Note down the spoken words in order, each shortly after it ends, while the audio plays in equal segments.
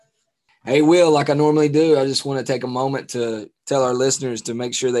Hey, Will, like I normally do, I just want to take a moment to tell our listeners to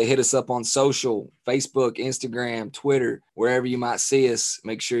make sure they hit us up on social, Facebook, Instagram, Twitter, wherever you might see us.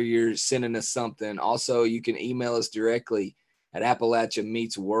 Make sure you're sending us something. Also, you can email us directly at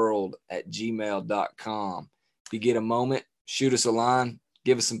appalachiameetsworld@gmail.com. If you get a moment, shoot us a line,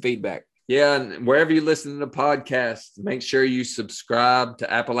 give us some feedback. Yeah, and wherever you listen to the podcast, make sure you subscribe to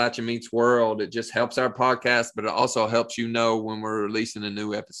Appalachia Meets World. It just helps our podcast, but it also helps you know when we're releasing a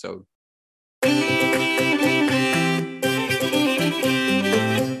new episode.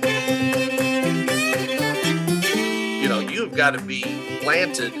 You've got to be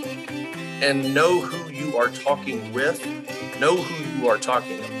planted and know who you are talking with, know who you are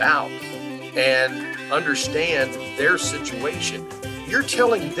talking about, and understand their situation. You're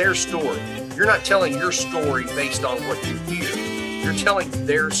telling their story. You're not telling your story based on what you hear. You're telling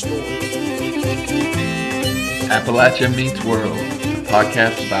their story. Appalachia Meets World, a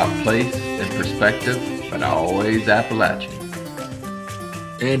podcast about place and perspective, but always Appalachian.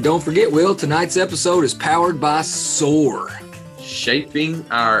 And don't forget, Will, tonight's episode is powered by SOAR. Shaping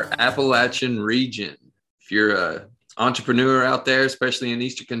our Appalachian region. If you're an entrepreneur out there, especially in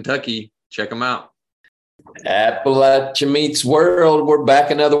Eastern Kentucky, check them out. Appalachia Meets World. We're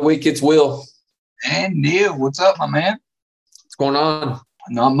back another week. It's Will. And Neil, what's up, my man? What's going on?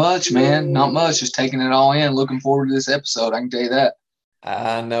 Not much, man. Not much. Just taking it all in. Looking forward to this episode. I can tell you that.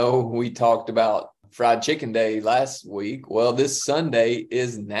 I know we talked about Fried Chicken Day last week. Well, this Sunday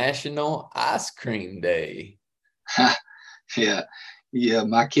is National Ice Cream Day. Yeah.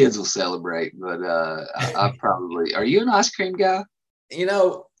 My kids will celebrate, but I probably. Are you an ice cream guy?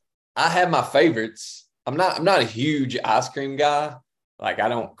 I have my favorites. I'm not a huge ice cream guy. Like, I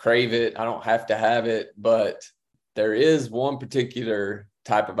don't crave it. I don't have to have it. But there is one particular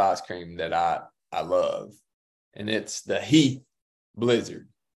type of ice cream that I love, and it's the Heath Blizzard.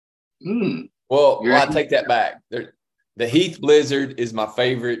 Well, I take that back. The Heath Blizzard is my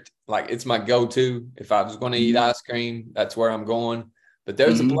favorite. Like, it's my go-to. If I was going to eat ice cream, that's where I'm going. But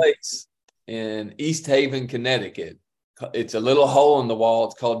there's a place in East Haven, Connecticut. It's a little hole in the wall.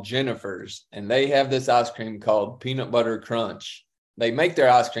 It's called Jennifer's, and they have this ice cream called Peanut Butter Crunch. They make their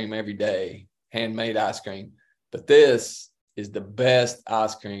ice cream every day, handmade ice cream. But this is the best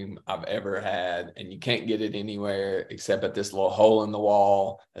ice cream I've ever had, and you can't get it anywhere except at this little hole in the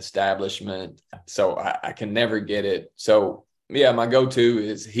wall establishment. So I can never get it. So yeah, my go-to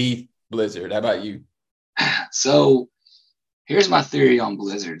is Heath Blizzard. How about you? So here's my theory on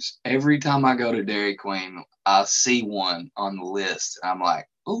blizzards. Every time I go to Dairy Queen, I see one on the list, and I'm like,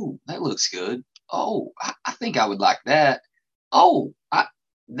 "Oh, that looks good. Oh, I think I would like that. Oh,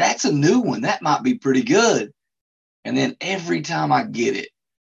 that's a new one. That might be pretty good." And then every time I get it,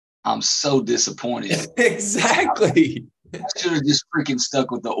 I'm so disappointed. Exactly. I should have just freaking stuck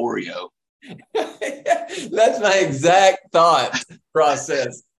with the Oreo. That's my exact thought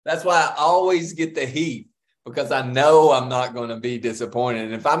process. That's why I always get the Heath, because I know I'm not going to be disappointed.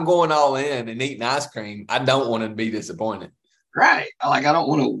 And if I'm going all in and eating ice cream, I don't want to be disappointed. Right. Like, I don't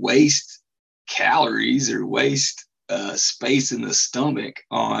want to waste calories or waste space in the stomach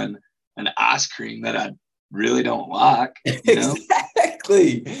on an ice cream that I really don't like.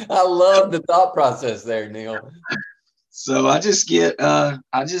 Exactly. I love the thought process there, Neil. So I just get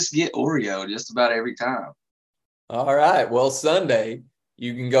Oreo just about every time. All right. Well, Sunday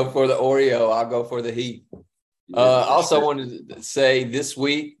you can go for the Oreo. I'll go for the Heath. Also wanted to say, this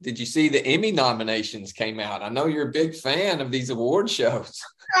week, did you see the Emmy nominations came out? I know you're a big fan of these award shows.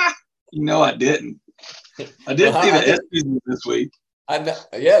 I didn't. I did see the ESPYs this week.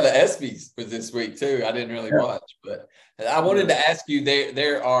 Yeah, the ESPYs was this week too. I didn't really watch, but I wanted to ask you,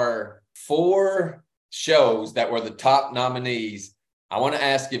 there are 4 shows that were the top nominees. I want to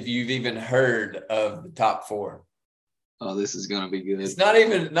ask if you've even heard of the top 4. Oh, this is going to be good. It's not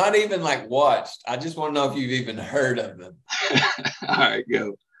even like watched. I just want to know if you've even heard of them. All right,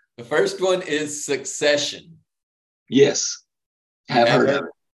 go. The first one is Succession. Yes. I've heard of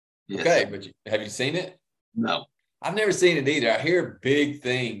it. Yes. Okay, but have you seen it? No. I've never seen it either. I hear big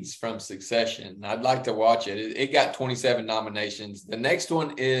things from Succession. I'd like to watch it. It got 27 nominations. The next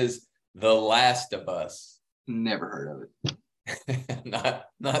one is The Last of Us. Never heard of it. Not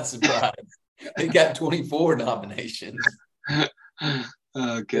surprised. It got 24 nominations.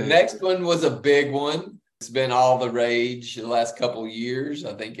 Okay. The next one was a big one. It's been all the rage the last couple of years.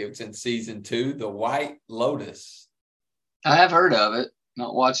 I think it was in season 2, The White Lotus. I have heard of it,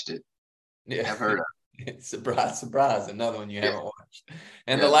 not watched it. Yeah, I've heard of it. Surprise, surprise, another one you haven't watched.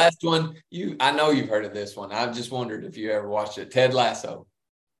 And the last one, I know you've heard of this one. I've just wondered if you ever watched it. Ted Lasso.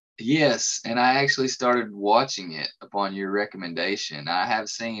 Yes, and I actually started watching it upon your recommendation. I have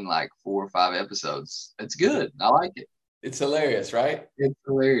seen like 4 or 5 episodes. It's good. I like it. It's hilarious, right? It's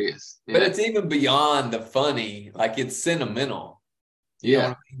hilarious. But Yeah. it's even beyond the funny. Like, it's sentimental. You know Yeah.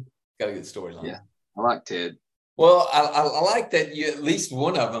 what I mean? Got a good storyline. Yeah. I like Ted. Well, I like that you at least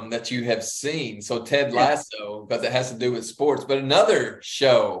one of them that you have seen. So Ted Lasso, because it has to do with sports. But another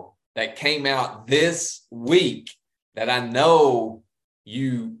show that came out this week that I know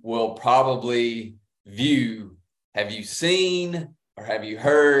you will probably view. Have you seen or have you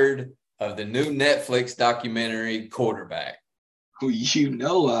heard of the new Netflix documentary Quarterback?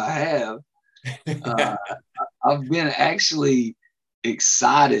 Well, I have. I've been actually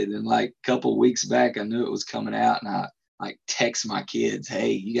excited, and like a couple weeks back I knew it was coming out, and I like text my kids,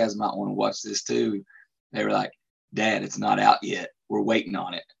 hey, you guys might want to watch this too. They were like, Dad, it's not out yet, we're waiting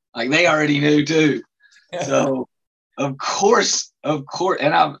on it. Like, they already knew too. So of course,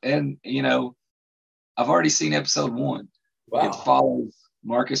 and I've already seen episode 1. Wow. It follows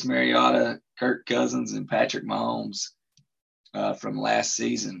Marcus Mariota, Kirk Cousins, and Patrick Mahomes from last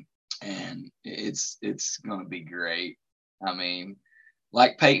season, and it's going to be great. I mean,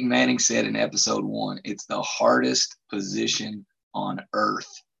 like Peyton Manning said in episode 1, it's the hardest position on earth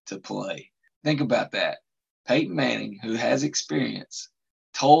to play. Think about that. Peyton Manning, who has experience,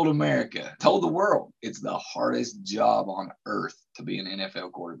 told the world, it's the hardest job on earth to be an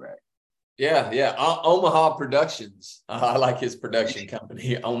NFL quarterback. Yeah. Omaha Productions. I like his production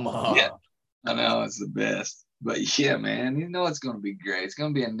company, Omaha. Yeah, I know, it's the best. But yeah, man, it's going to be great. It's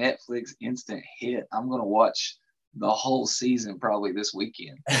going to be a Netflix instant hit. I'm going to watch the whole season probably this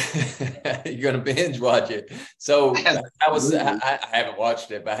weekend. You're going to binge watch it. So I haven't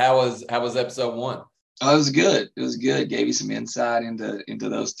watched it, but how was episode 1? Oh, it was good. It was good. Gave you some insight into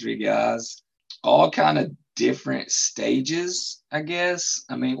those 3 guys, all kind of different stages, I guess.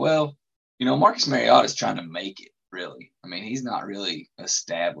 I mean, well, Marcus Mariota is trying to make it, really. I mean, he's not really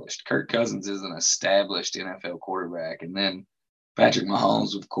established. Kirk Cousins is an established NFL quarterback. And then Patrick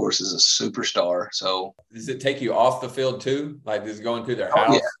Mahomes, of course, is a superstar. So does it take you off the field too? Like, is it going through their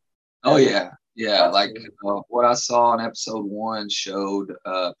house? Oh, yeah. Yeah, like what I saw in episode 1 showed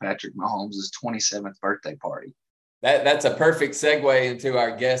Patrick Mahomes' 27th birthday party. That's a perfect segue into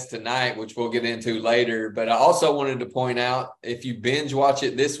our guest tonight, which we'll get into later. But I also wanted to point out, if you binge watch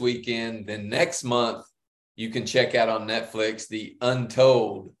it this weekend, then next month you can check out on Netflix the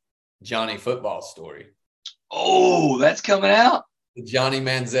Untold Johnny football story. Oh, that's coming out? The Johnny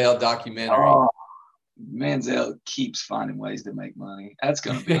Manziel documentary. Oh, Manziel keeps finding ways to make money. That's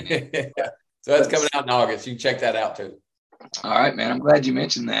going to be So that's coming out in August. You can check that out too. All right, man. I'm glad you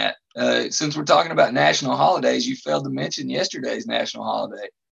mentioned that. Since we're talking about national holidays, you failed to mention yesterday's national holiday.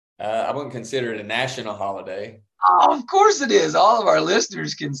 I wouldn't consider it a national holiday. Oh, of course it is. All of our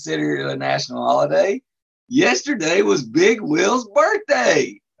listeners consider it a national holiday. Yesterday was Big Will's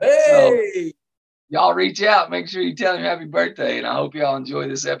birthday. Hey! So, y'all reach out. Make sure you tell him happy birthday, and I hope y'all enjoy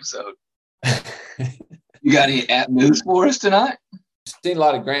this episode. You got any app news for us tonight? Seen a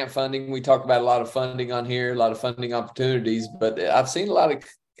lot of grant funding. We talk about a lot of funding on here, a lot of funding opportunities, but I've seen a lot of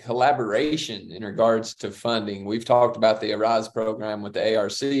collaboration in regards to funding. We've talked about the Arise program with the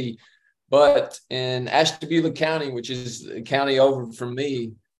ARC, but in Ashtabula County, which is a county over from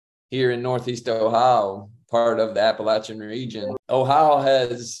me here in Northeast Ohio, part of the Appalachian region, Ohio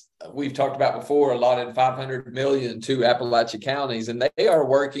has, we've talked about before, allotted $500 million to Appalachia counties, and they are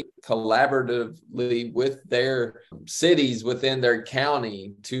working collaboratively with their cities within their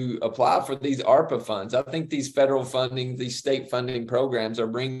county to apply for these ARPA funds. I think these federal funding, these state funding programs are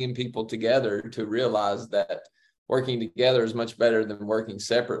bringing people together to realize that working together is much better than working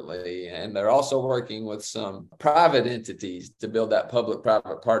separately. And they're also working with some private entities to build that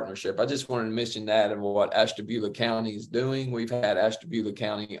public-private partnership. I just wanted to mention that and what Ashtabula County is doing. We've had Ashtabula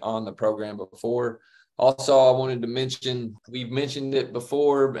County on the program before. Also, I wanted to mention, we've mentioned it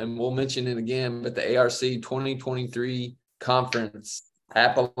before and we'll mention it again, but the ARC 2023 conference,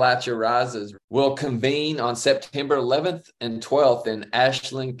 Appalachia Rises, will convene on September 11th and 12th in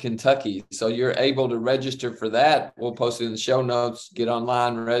Ashland, Kentucky. So you're able to register for that. We'll post it in the show notes. Get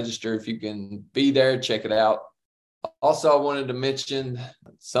online, register if you can be there, check it out. Also, I wanted to mention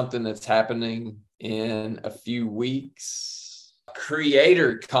something that's happening in a few weeks.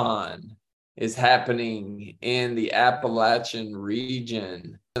 Creator Con is happening in the Appalachian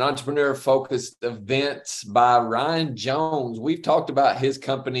region. An entrepreneur-focused event by Ryan Jones. We've talked about his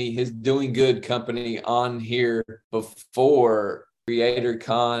company, his Doing Good company on here before. Creator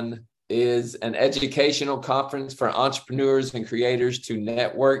Con is an educational conference for entrepreneurs and creators to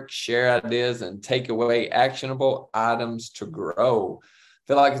network, share ideas, and take away actionable items to grow.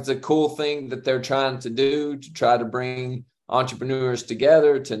 feel like it's a cool thing that they're trying to do to try to bring entrepreneurs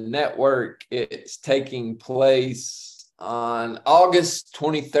together to network. It's taking place on August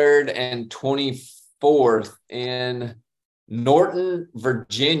 23rd and 24th in Norton,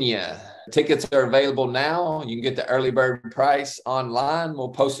 Virginia. Tickets are available now. You can get the early bird price online. We'll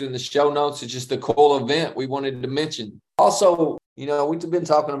post it in the show notes. It's just a cool event we wanted to mention. Also, we've been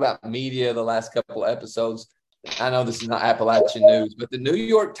talking about media the last couple of episodes. I know this is not Appalachian news, but the New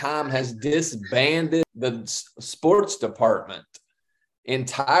York Times has disbanded the sports department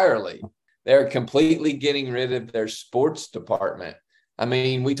entirely. They're completely getting rid of their sports department. I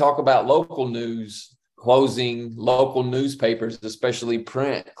mean, we talk about local news closing, local newspapers, especially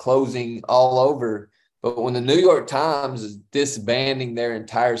print, closing all over. But when the New York Times is disbanding their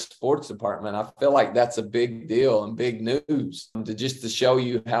entire sports department, I feel like that's a big deal and big news to show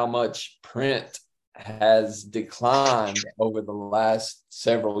you how much print has declined over the last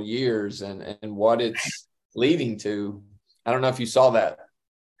several years and what it's leading to. I don't know if you saw that.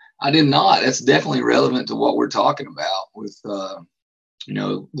 I did not. That's definitely relevant to what we're talking about with, the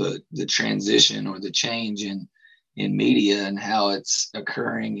transition or the change in media and how it's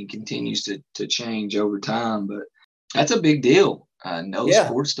occurring and continues to change over time. But that's a big deal.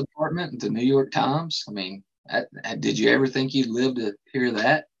 Sports department at the New York Times. I mean, did you ever think you'd live to hear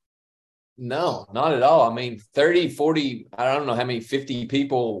that? No, not at all. I mean, 30, 40, I don't know how many, 50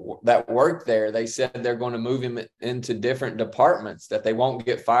 people that work there, they said they're going to move him into different departments, that they won't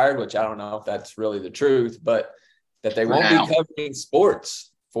get fired, which I don't know if that's really the truth, but that they won't be covering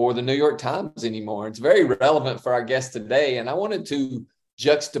sports for the New York Times anymore. It's very relevant for our guest today. And I wanted to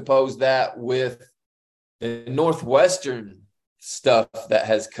juxtapose that with the Northwestern stuff that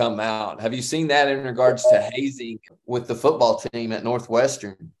has come out. Have you seen that in regards to hazing with the football team at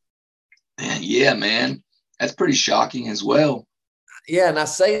Northwestern? Yeah, man. That's pretty shocking as well. Yeah, and I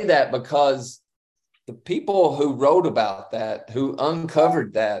say that because the people who wrote about that, who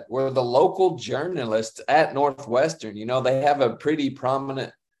uncovered that, were the local journalists at Northwestern. They have a pretty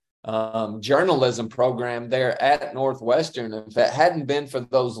prominent journalism program there at Northwestern. If it hadn't been for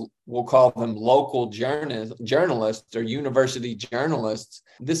those, we'll call them local journalists or university journalists,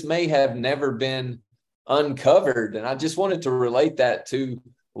 this may have never been uncovered. And I just wanted to relate that to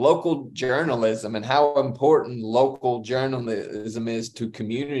local journalism and how important local journalism is to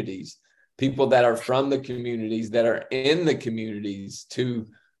communities, people that are from the communities, that are in the communities, to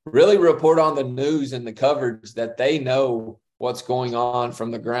really report on the news and the coverage that they know what's going on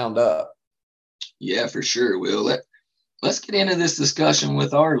from the ground up. Yeah, for sure, Will. Let's get into this discussion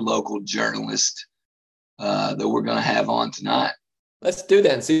with our local journalist that we're going to have on tonight. Let's do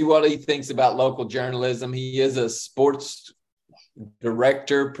that and see what he thinks about local journalism. He is a sports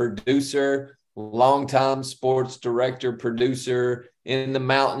director, producer, longtime sports director, producer in the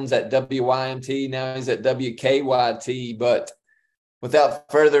mountains at WYMT. Now he's at WKYT. But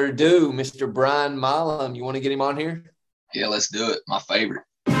without further ado, Mr. Brian Milam, you want to get him on here? Yeah, let's do it. My favorite.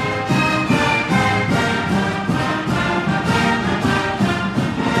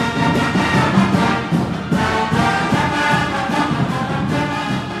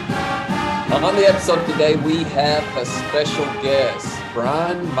 On the episode today, we have a special guest,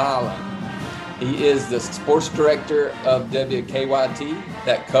 Brian Milam. He is the sports director of WKYT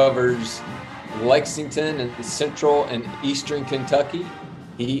that covers Lexington and Central and Eastern Kentucky.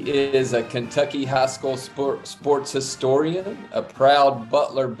 He is a Kentucky high school sports historian, a proud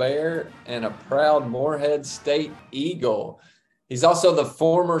Butler Bear, and a proud Morehead State Eagle. He's also the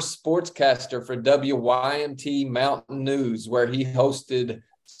former sportscaster for WYMT Mountain News, where he hosted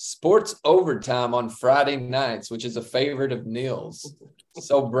Sports Overtime on Friday nights, which is a favorite of Neil's.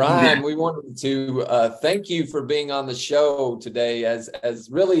 So, Brian, we wanted to thank you for being on the show today as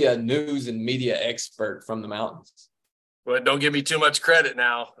really a news and media expert from the mountains. Well, don't give me too much credit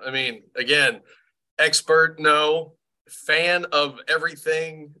now. I mean, again, expert, no. Fan of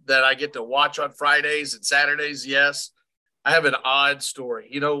everything that I get to watch on Fridays and Saturdays, yes. I have an odd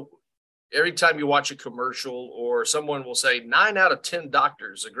story. Every time you watch a commercial or someone will say 9 out of 10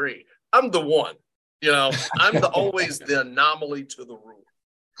 doctors agree, I'm the one. I'm always the anomaly to the rule.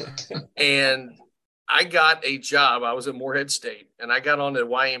 And I got a job. I was at Morehead State, and I got on at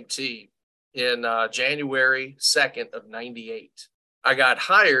YMT in January 2nd of 98. I got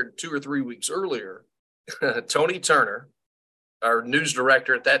hired 2 or 3 weeks earlier. Tony Turner, our news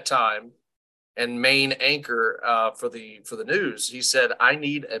director at that time and main anchor for the news, he said, I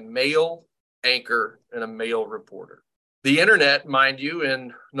need a male anchor and a male reporter. The internet, mind you,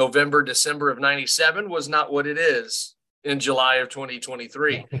 in November, December of 97 was not what it is in July of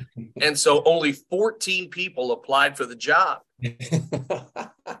 2023. And so only 14 people applied for the job.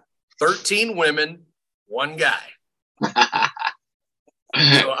 13 women, one guy. So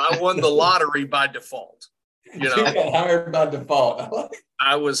I won the lottery by default. You got hired by default.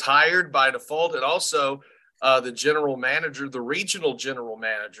 I was hired by default. And also the general manager, the regional general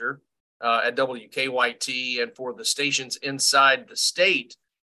manager at WKYT and for the stations inside the state,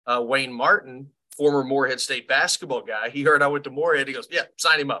 Wayne Martin, former Moorhead State basketball guy. He heard I went to Moorhead. He goes, yeah,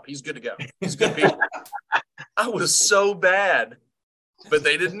 sign him up. He's good to go. He's good people. I was so bad, but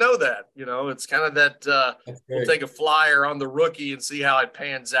they didn't know that. You know, it's kind of that we'll take a flyer on the rookie and see how it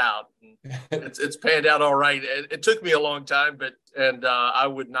pans out. It's panned out all right. It took me a long time, but I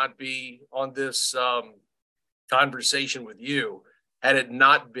would not be on this conversation with you had it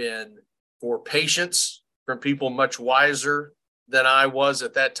not been for patience from people much wiser than I was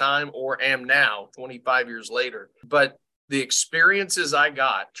at that time or am now 25 years later. But the experiences I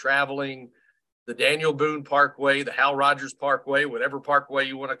got traveling the Daniel Boone Parkway, the Hal Rogers Parkway, whatever parkway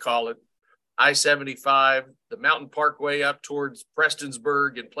you want to call it, I-75, the Mountain Parkway up towards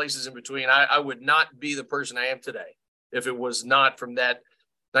Prestonsburg and places in between, I would not be the person I am today if it was not from that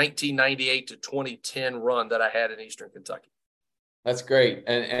 1998 to 2010 run that I had in Eastern Kentucky. That's great.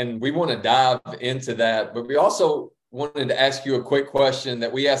 And we want to dive into that, but we also wanted to ask you a quick question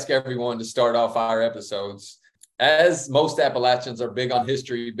that we ask everyone to start off our episodes. As most Appalachians are big on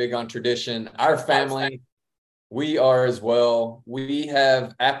history, big on tradition, our family, we are as well. We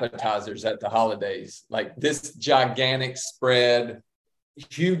have appetizers at the holidays, like this gigantic spread,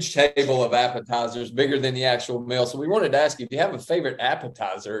 huge table of appetizers, bigger than the actual meal. So we wanted to ask you, do you have a favorite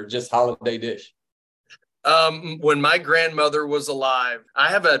appetizer or just holiday dish? When my grandmother was alive, I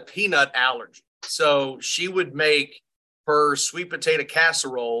have a peanut allergy. So she would make her sweet potato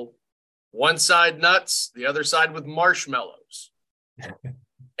casserole, one side nuts, the other side with marshmallows.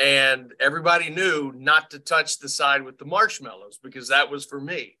 And everybody knew not to touch the side with the marshmallows because that was for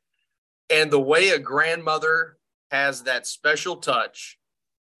me. And the way a grandmother has that special touch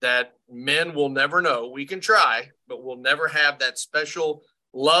that men will never know, we can try, but we'll never have that special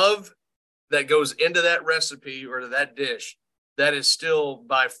love that goes into that recipe or to that dish. That is still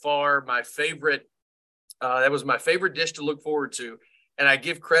by far my favorite. That was my favorite dish to look forward to. And I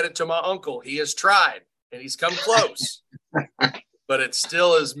give credit to my uncle. He has tried and he's come close, but it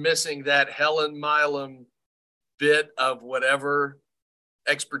still is missing that Helen Milam bit of whatever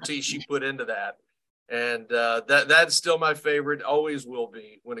expertise she put into that. And that's still my favorite, always will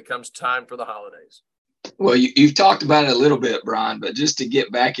be when it comes time for the holidays. Well, you've talked about it a little bit, Brian, but just to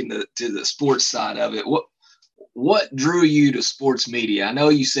get back into the sports side of it, what drew you to sports media? I know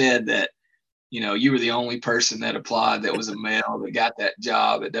you said that, you know, you were the only person that applied that was a male that got that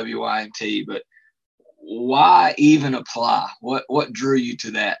job at WYMT, but why even apply? What drew you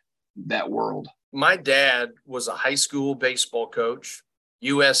to that world? My dad was a high school baseball coach,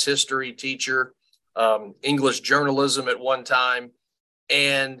 U.S. history teacher, English journalism at one time.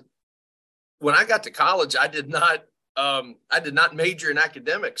 And when I got to college, I did not major in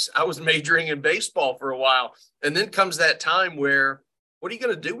academics. I was majoring in baseball for a while. And then comes that time where, what are you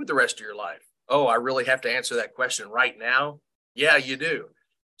going to do with the rest of your life? Oh, I really have to answer that question right now? Yeah, you do.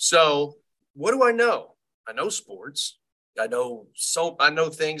 So what do I know? I know sports. I know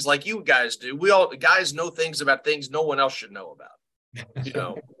things like you guys do. Guys know things about things no one else should know about, you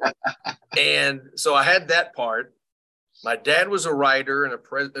know? And so I had that part. My dad was a writer and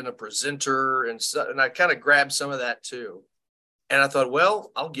a presenter, and I kind of grabbed some of that too. And I thought,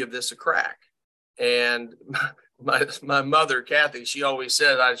 well, I'll give this a crack. And my mother, Kathy, she always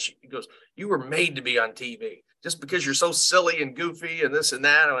said, she goes, you were made to be on TV just because you're so silly and goofy and this and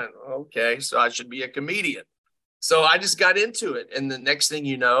that. I went, okay, so I should be a comedian. So I just got into it. And the next thing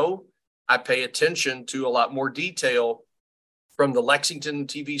you know, I pay attention to a lot more detail from the Lexington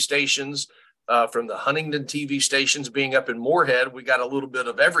TV stations, from the Huntington TV stations. Being up in Moorhead, we got a little bit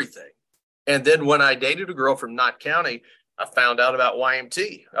of everything. And then when I dated a girl from Knott County, I found out about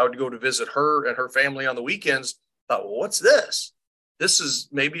YMT. I would go to visit her and her family on the weekends. Thought, well, what's this? This is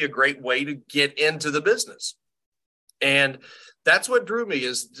maybe a great way to get into the business. And that's what drew me,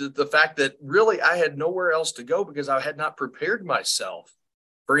 is the fact that really I had nowhere else to go because I had not prepared myself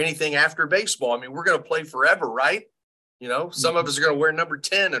for anything after baseball. I mean, we're going to play forever, right? You know, some of us are going to wear number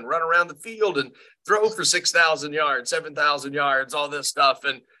 10 and run around the field and throw for 6,000 yards, 7,000 yards, all this stuff.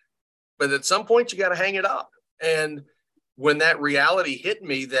 But at some point you got to hang it up. And when that reality hit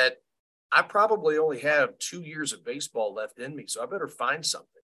me that I probably only have 2 years of baseball left in me, so I better find something.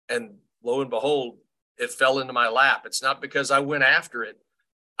 And lo and behold, it fell into my lap. It's not because I went after it.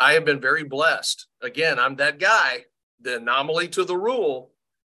 I have been very blessed. Again, I'm that guy the anomaly to the rule,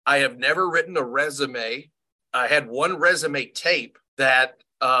 I have never written a resume. I had one resume tape that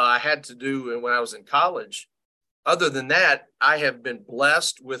I had to do when I was in college. Other than that, I have been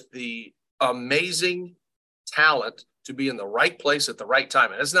blessed with the amazing talent to be in the right place at the right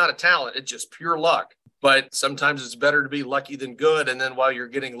time. And it's not a talent, it's just pure luck. But sometimes it's better to be lucky than good. And then while you're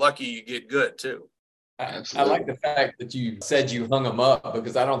getting lucky, you get good too. I like the fact that you said you hung him up,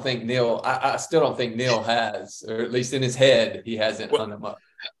 because I don't think Neil, I still don't think Neil has, or at least in his head, he hasn't hung him up.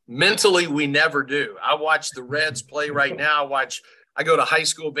 Mentally, we never do. I watch the Reds play right now. I go to high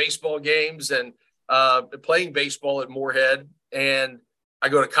school baseball games and playing baseball at Moorhead, and I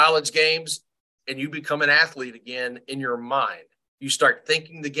go to college games, and you become an athlete again in your mind. You start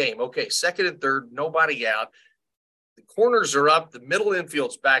thinking the game. Okay, second and third, nobody out. The corners are up. The middle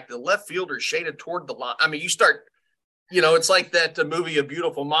infield's back. The left fielder's shaded toward the line. I mean, you start, it's like that movie, A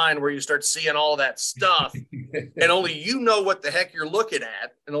Beautiful Mind, where you start seeing all that stuff, and only you know what the heck you're looking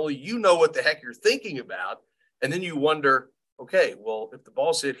at, and only you know what the heck you're thinking about. And then you wonder, okay, well, if the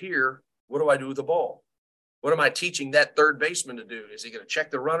ball's hit here, what do I do with the ball? What am I teaching that third baseman to do? Is he going to check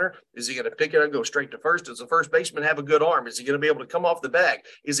the runner? Is he going to pick it up and go straight to first? Does the first baseman have a good arm? Is he going to be able to come off the bag?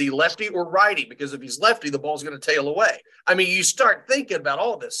 Is he lefty or righty? Because if he's lefty, the ball's going to tail away. I mean, you start thinking about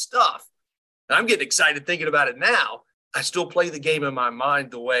all this stuff. And I'm getting excited thinking about it now. I still play the game in my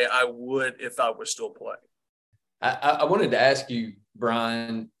mind the way I would if I was still playing. I wanted to ask you,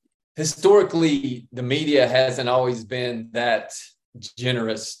 Brian, historically, the media hasn't always been that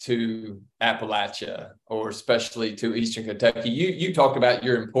generous to Appalachia, or especially to Eastern Kentucky. You talked about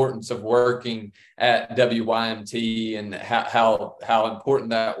your importance of working at WYMT and how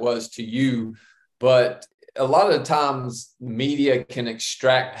important that was to you. But a lot of times media can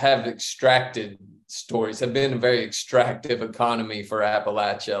have extracted stories, have been a very extractive economy for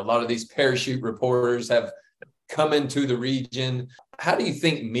Appalachia. A lot of these parachute reporters have come into the region. How do you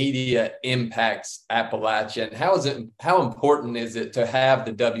think media impacts Appalachia, and how important is it to have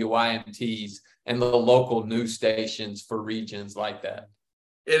the WYMTs and the local news stations for regions like that?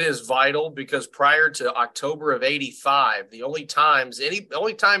 It is vital, because prior to October of '85, the only time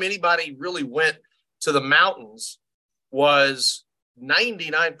anybody really went to the mountains was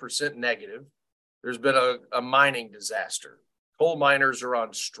 99% negative. There's been a mining disaster. Coal miners are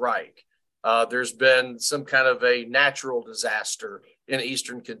on strike. There's been some kind of a natural disaster in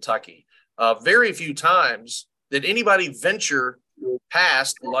Eastern Kentucky. Very few times did anybody venture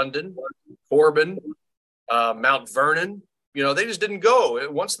past London, Corbin, Mount Vernon. They just didn't go.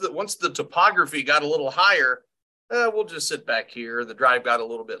 Once the topography got a little higher, we'll just sit back here. The drive got a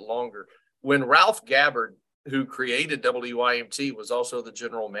little bit longer. When Ralph Gabbard, who created WYMT, was also the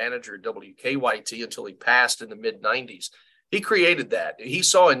general manager at WKYT until he passed in the mid-90s. He created that. He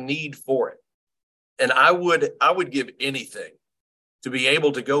saw a need for it. And I would give anything to be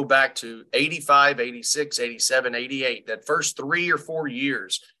able to go back to 85, 86, 87, 88, that first 3 or 4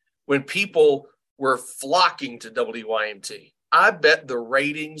 years when people were flocking to WYMT. I bet the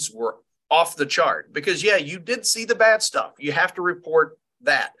ratings were off the chart, because, yeah, you did see the bad stuff. You have to report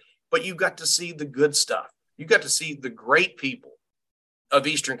that. But you got to see the good stuff. You got to see the great people of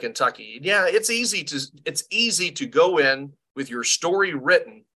Eastern Kentucky. And yeah, it's easy to go in with your story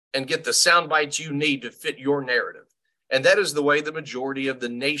written and get the sound bites you need to fit your narrative. And that is the way the majority of the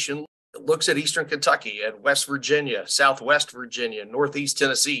nation looks at Eastern Kentucky and West Virginia, Southwest Virginia, Northeast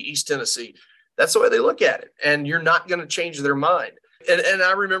Tennessee, East Tennessee. That's the way they look at it. And you're not going to change their mind. And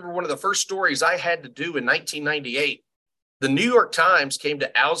I remember one of the first stories I had to do in 1998. The New York Times came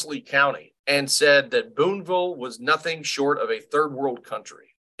to Owsley County and said that Boonville was nothing short of a third world country.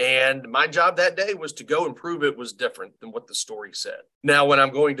 And my job that day was to go and prove it was different than what the story said. Now, when I'm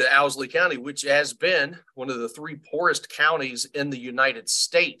going to Owsley County, which has been one of the 3 poorest counties in the United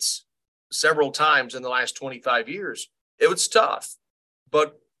States several times in the last 25 years, it was tough.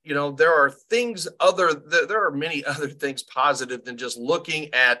 But, there are many other things positive than just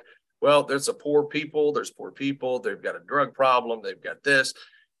looking at, well, there's poor people, they've got a drug problem, they've got this.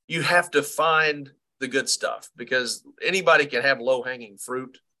 You have to find the good stuff, because anybody can have low-hanging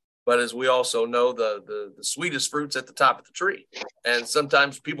fruit. But as we also know, the sweetest fruit's at the top of the tree. And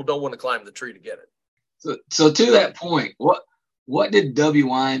sometimes people don't want to climb the tree to get it. So to that point, what did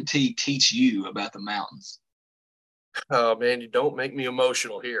WYMT teach you about the mountains? Oh, man, you don't make me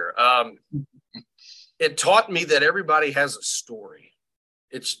emotional here. It taught me that everybody has a story.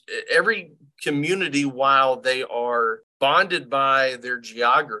 It's every community, while they are bonded by their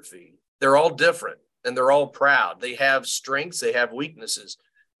geography, they're all different and they're all proud. They have strengths, they have weaknesses.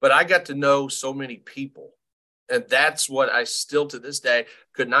 But I got to know so many people. And that's what I still to this day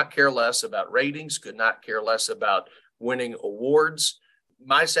could not care less about ratings, could not care less about winning awards.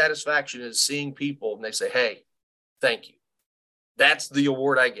 My satisfaction is seeing people and they say, hey, thank you. That's the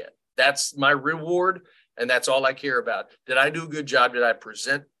award I get. That's my reward. And that's all I care about. Did I do a good job? Did I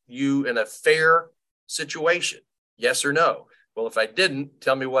present you in a fair situation? Yes or no? Well, if I didn't,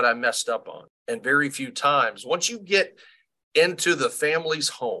 tell me what I messed up on. And very few times, once you get into the family's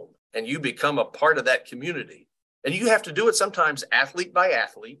home and you become a part of that community, and you have to do it sometimes athlete by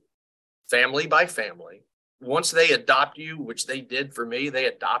athlete, family by family. Once they adopt you, which they did for me, they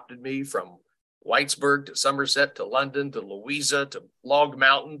adopted me from Whitesburg to Somerset to London to Louisa to Log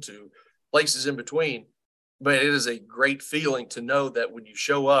Mountain to places in between. But it is a great feeling to know that when you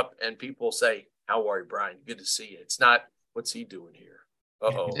show up and people say, how are you, Brian? Good to see you. It's not, what's he doing here?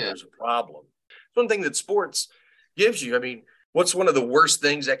 Uh-oh, Yeah. There's a problem. One thing that sports gives you, I mean, what's one of the worst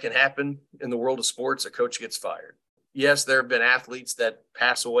things that can happen in the world of sports? A coach gets fired. Yes, there have been athletes that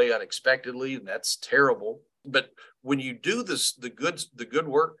pass away unexpectedly, and that's terrible. But when you do this, the good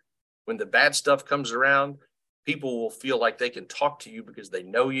work, when the bad stuff comes around, people will feel like they can talk to you because they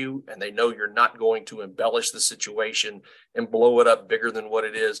know you and they know you're not going to embellish the situation and blow it up bigger than what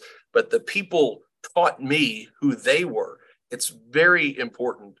it is. But the people taught me who they were. It's very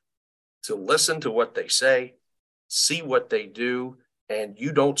important to listen to what they say, see what they do, and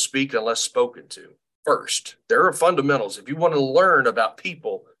you don't speak unless spoken to first. There are fundamentals. If you want to learn about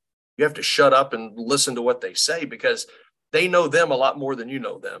people, you have to shut up and listen to what they say because they know them a lot more than you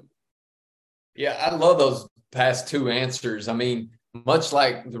know them. Yeah, I love those past two answers. I mean, much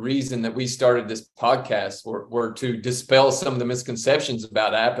like the reason that we started this podcast were to dispel some of the misconceptions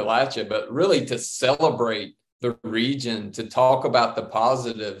about Appalachia, but really to celebrate the region, to talk about the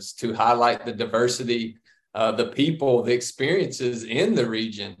positives, to highlight the diversity, the people, the experiences in the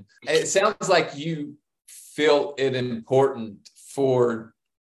region. It sounds like you feel it important for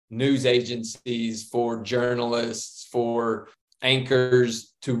news agencies, for journalists, for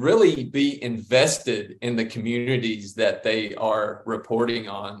anchors to really be invested in the communities that they are reporting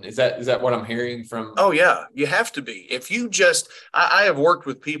on. Is that what I'm hearing from? Oh, yeah, you have to be. If you just, I have worked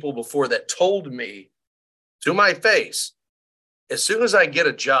with people before that told me to my face, as soon as I get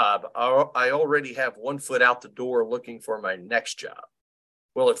a job, I already have one foot out the door looking for my next job.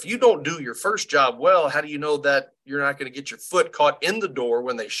 Well, if you don't do your first job well, how do you know that you're not going to get your foot caught in the door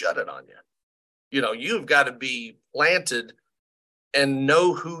when they shut it on you? You know, you've got to be planted and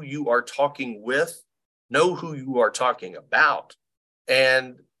know who you are talking with, know who you are talking about,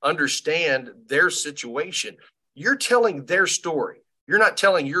 and understand their situation. You're telling their story. You're not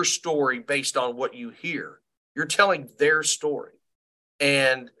telling your story based on what you hear. You're telling their story.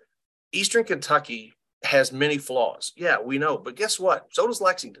 And Eastern Kentucky has many flaws. Yeah, we know. But guess what? So does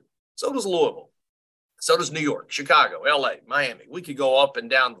Lexington. So does Louisville. So does New York, Chicago, LA, Miami. We could go up and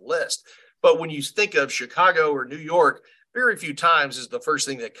down the list. But when you think of Chicago or New York, very few times is the first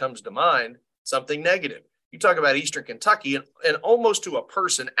thing that comes to mind something negative. You talk about Eastern Kentucky and almost to a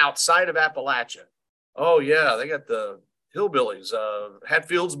person outside of Appalachia. Oh, yeah, they got the hillbillies,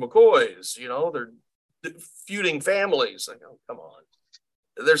 Hatfields, McCoys, you know, they're feuding families. Like, oh, come on.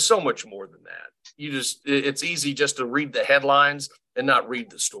 There's so much more than that. It's easy just to read the headlines and not read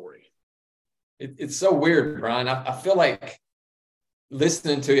the story. It's so weird, Brian. I feel like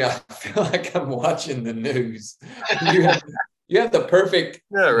listening to you, I feel like I'm watching the news. You have the perfect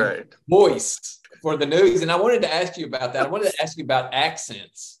voice for the news. And I wanted to ask you about that. I wanted to ask you about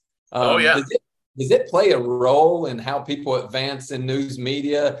accents. Does it play a role in how people advance in news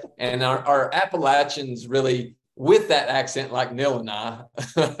media? And are Appalachians really with that accent like Neil and I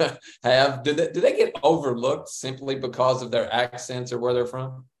have? Do they get overlooked simply because of their accents or where they're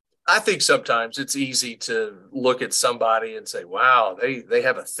from? I think sometimes it's easy to look at somebody and say, wow, they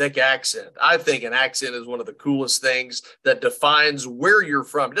have a thick accent. I think an accent is one of the coolest things that defines where you're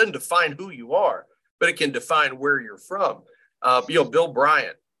from. It doesn't define who you are, but it can define where you're from. Bill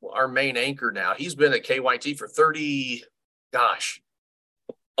Bryant, our main anchor now, he's been at KYT for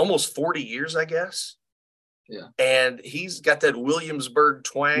almost 40 years, I guess. Yeah. And he's got that Williamsburg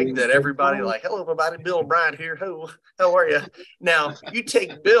twang that everybody like, hello, everybody, Bill Bryant here. How are you? Now, you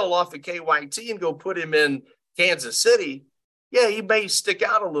take Bill off of KYT and go put him in Kansas City. Yeah, he may stick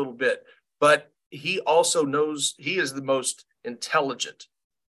out a little bit, but he also knows he is the most intelligent,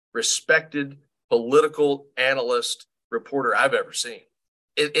 respected political analyst reporter I've ever seen.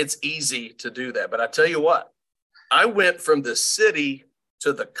 It's easy to do that. But I tell you what, I went from the city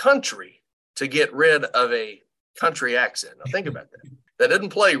to the country to get rid of a country accent. Now think about that.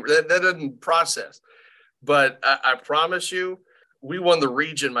 That didn't process. But I promise you, we won the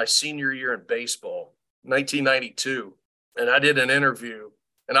region my senior year in baseball, 1992. And I did an interview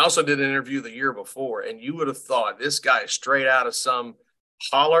And I also did an interview the year before, and you would have thought this guy is straight out of some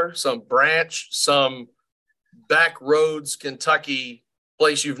holler, some branch, some back roads, Kentucky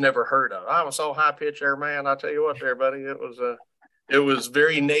place you've never heard of. I was so high pitched there, man. I'll tell you what there, buddy. It was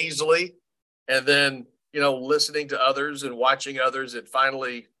very nasally. And then, listening to others and watching others, it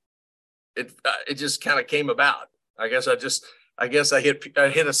just kind of came about. I guess I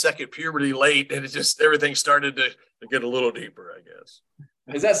hit a second puberty late, and everything started to get a little deeper, I guess.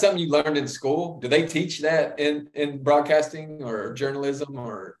 Is that something you learned in school? Do they teach that in broadcasting or journalism?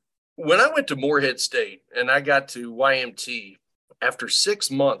 Or when I went to Morehead State and I got to YMT, after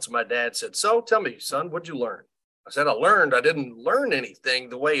 6 months, my dad said, "So tell me, son, what'd you learn?" I said, I didn't learn anything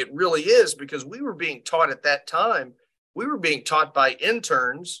the way it really is, because we were being taught at that time. We were being taught by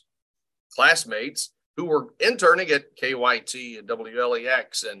interns, classmates who were interning at KYT and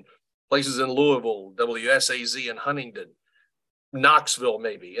WLEX and places in Louisville, WSAZ in Huntington, Knoxville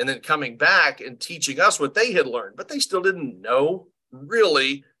maybe, and then coming back and teaching us what they had learned, but they still didn't know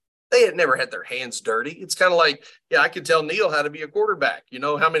really. They had never had their hands dirty. It's kind of like, I could tell Neil how to be a quarterback. You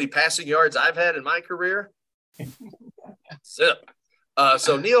know how many passing yards I've had in my career? Zip.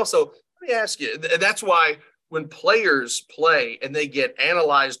 So Neil, let me ask you, that's why when players play and they get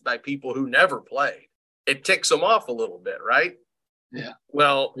analyzed by people who never played, it ticks them off a little bit, right? Yeah.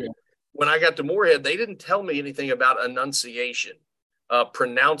 Well, when I got to Morehead, they didn't tell me anything about enunciation,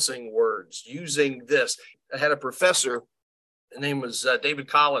 pronouncing words, using this. I had a professor, his name was David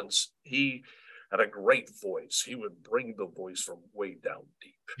Collins. He had a great voice. He would bring the voice from way down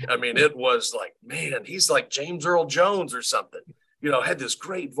deep. I mean, it was like, man, he's like James Earl Jones or something, had this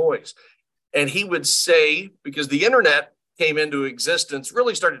great voice. And he would say, because the internet came into existence,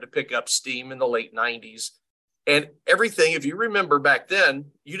 really started to pick up steam in the late 90s. And everything, if you remember back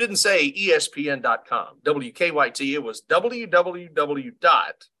then, you didn't say ESPN.com, WKYT. It was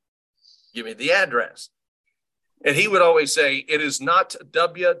www. Give me the address. And he would always say, it is not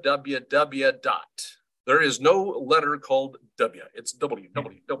www. There is no letter called W. It's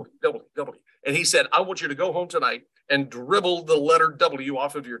www. And he said, I want you to go home tonight and dribble the letter W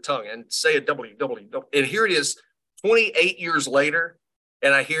off of your tongue and say a www. And here it is 28 years later,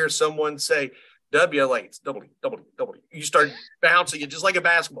 and I hear someone say W, like it's www. You start bouncing it just like a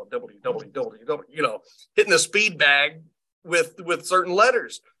basketball, www, hitting the speed bag with certain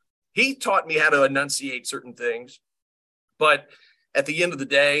letters. He taught me how to enunciate certain things, but at the end of the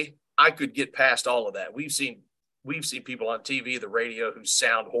day, I could get past all of that. We've seen people on TV, the radio, who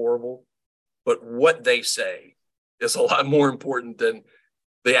sound horrible, but what they say is a lot more important than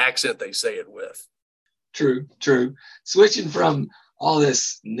the accent they say it with. True. Switching from all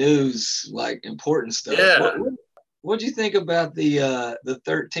this news, like important stuff. Yeah. What do you think about the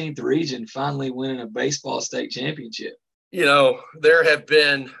 13th region finally winning a baseball state championship? There have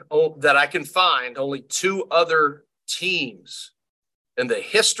been, that I can find, only 2 other teams in the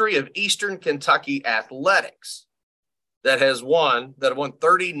history of Eastern Kentucky athletics that have won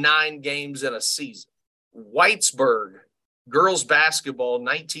 39 games in a season. Whitesburg girls basketball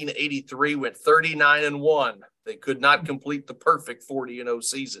 1983 went 39-1. They could not complete the perfect 40-0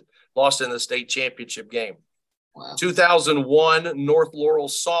 season, lost in the state championship game. Wow. 2001 North Laurel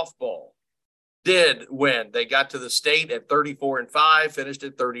softball did win. They got to the state at 34-5, finished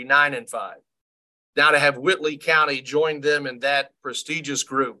at 39-5. Now to have Whitley County join them in that prestigious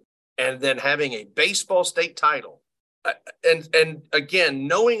group and then having a baseball state title. And again,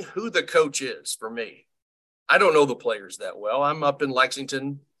 knowing who the coach is for me, I don't know the players that well. I'm up in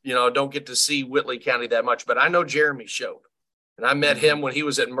Lexington, don't get to see Whitley County that much, but I know Jeremy Shope. And I met him when he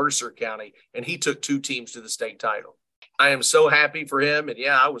was at Mercer County, and he took 2 teams to the state title. I am so happy for him. And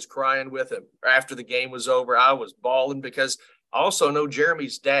I was crying with him after the game was over. I was bawling because I also know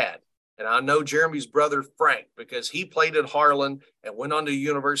Jeremy's dad. And I know Jeremy's brother, Frank, because he played at Harlan and went on to the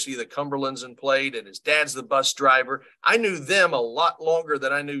University of the Cumberlands and played, and his dad's the bus driver. I knew them a lot longer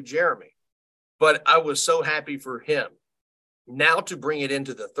than I knew Jeremy, but I was so happy for him. Now to bring it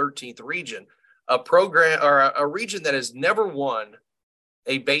into the 13th region, a program or a region that has never won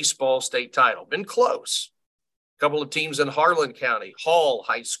a baseball state title, been close. A couple of teams in Harlan County, Hall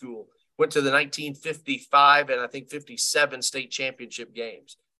High School, went to the 1955 and I think 57 state championship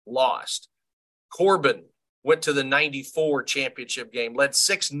games. Lost. Corbin went to the 94 championship game, led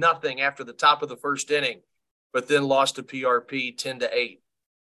 6-0 after the top of the first inning, but then lost to PRP 10-8.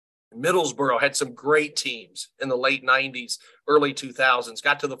 Middlesboro had some great teams in the late 90s, early 2000s,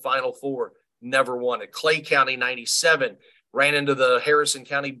 got to the Final Four, never won it. Clay County 97 ran into the Harrison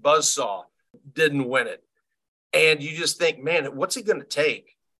County buzzsaw, didn't win it. And you just think, man, what's it going to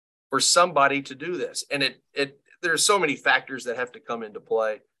take for somebody to do this? And there's so many factors that have to come into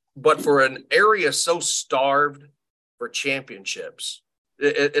play. But for an area so starved for championships,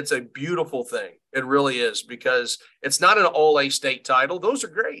 it's a beautiful thing. It really is, because it's not an all-A state title. Those are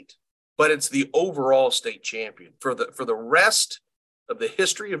great, but it's the overall state champion. For the rest of the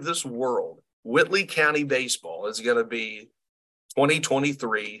history of this world, Whitley County baseball is going to be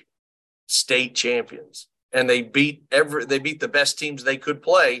 2023 state champions, and they beat the best teams they could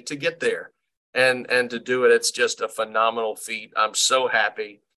play to get there, and to do it. It's just a phenomenal feat. I'm so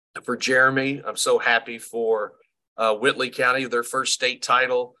happy for Jeremy. I'm so happy for Whitley County, their first state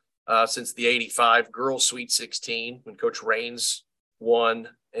title since the '85 Girls Sweet 16 when Coach Raines won.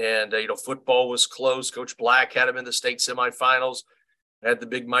 And football was close. Coach Black had them in the state semifinals. Had the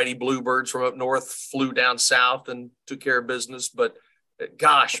big mighty Bluebirds from up north flew down south and took care of business. But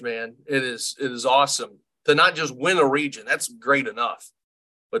gosh, man, it is awesome to not just win a region. That's great enough,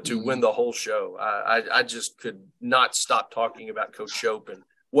 but to win the whole show. I just could not stop talking about Coach Shope and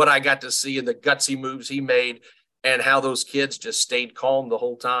what I got to see and the gutsy moves he made, and how those kids just stayed calm the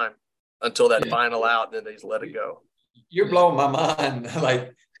whole time until that final out, and then they just let it go. You're blowing my mind.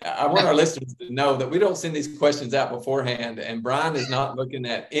 Like, I want our listeners to know that we don't send these questions out beforehand, and Brian is not looking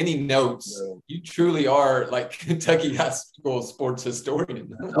at any notes. No. You truly are like Kentucky high school sports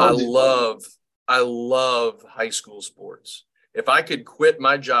historian. I love high school sports. If I could quit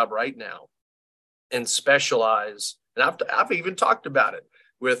my job right now and specialize, and I've even talked about it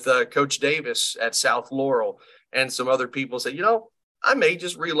with Coach Davis at South Laurel, and some other people say, I may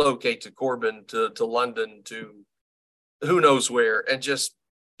just relocate to Corbin, to London, to who knows where, and just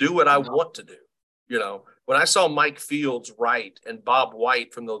do what I want to do. When I saw Mike Fields write and Bob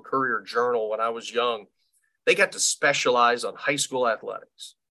White from the Courier Journal when I was young, they got to specialize on high school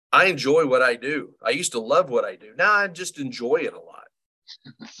athletics. I enjoy what I do. I used to love what I do. Now I just enjoy it a lot.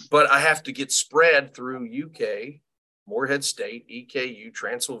 But I have to get spread through UK, Morehead State, EKU,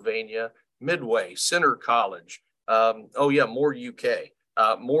 Transylvania, Midway, Center College. More UK,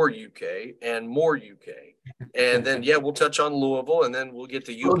 and more UK. And then, we'll touch on Louisville, and then we'll get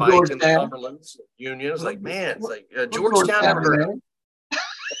to UPike and the Cumberlands, Union. It's like, man, it's like Georgetown.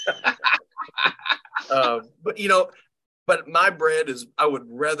 But my bread is, I would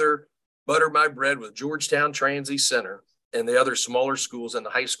rather butter my bread with Georgetown, Transy Center, and the other smaller schools in the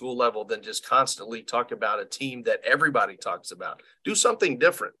high school level than just constantly talk about a team that everybody talks about. Do something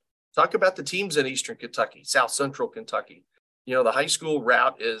different. Talk about the teams in Eastern Kentucky, South Central Kentucky. The high school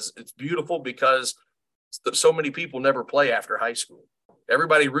route it's beautiful because so many people never play after high school.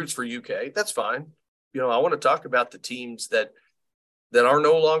 Everybody roots for UK. That's fine. I want to talk about the teams that are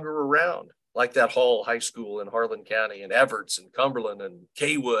no longer around, like that Hall High School in Harlan County, and Everts and Cumberland and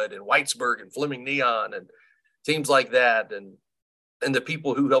Kaywood and Whitesburg and Fleming Neon and teams like that. And the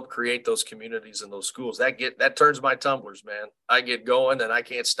people who help create those communities and those schools, that turns my tumblers, man. I get going and I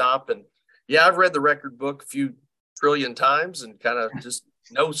can't stop. And I've read the record book a few trillion times and kind of just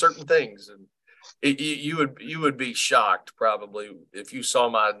know certain things. And you would be shocked probably if you saw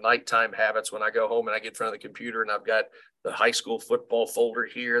my nighttime habits when I go home and I get in front of the computer and I've got the high school football folder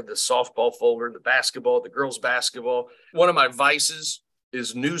here, the softball folder, the basketball, the girls basketball. One of my vices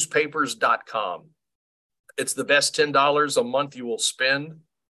is newspapers.com. It's the best $10 a month you will spend.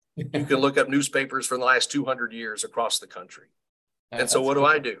 You can look up newspapers for the last 200 years across the country. And so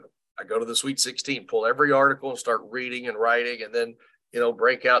what do? I go to the Sweet 16, pull every article and start reading and writing, and then,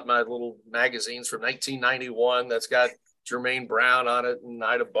 break out my little magazines from 1991 that's got Jermaine Brown on it and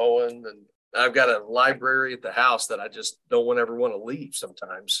Ida Bowen. And I've got a library at the house that I just don't ever want to leave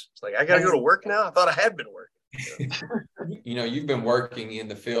sometimes. It's like, I got to go to work now. I thought I had been working. You've been working in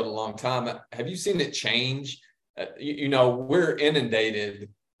the field a long time. Have you seen it change? We're inundated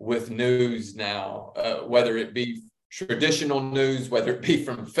with news now, whether it be traditional news, whether it be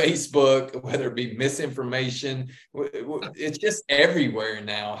from Facebook, whether it be misinformation. It's just everywhere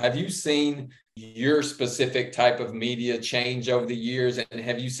now. Have you seen your specific type of media change over the years? And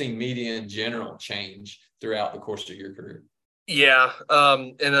have you seen media in general change throughout the course of your career? Yeah.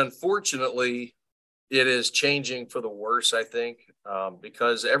 And unfortunately, it is changing for the worse, I think,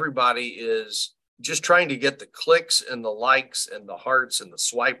 because everybody is just trying to get the clicks and the likes and the hearts and the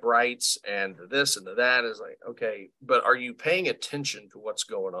swipe rights and the this and the that. Is like, okay, but are you paying attention to what's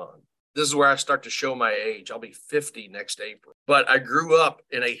going on? This is where I start to show my age. I'll be 50 next April, but I grew up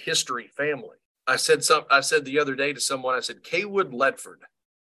in a history family. I said the other day to someone, I said, Kaywood Ledford.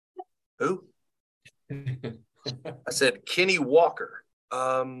 Who? I said, Kenny Walker.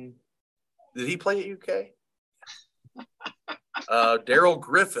 Did he play at UK? Daryl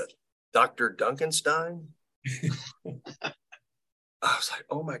Griffith, Dr. Duncanstein. I was like,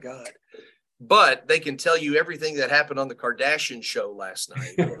 oh my God. but they can tell you everything that happened on the Kardashian show last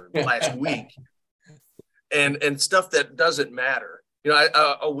night or last week, and stuff that doesn't matter. You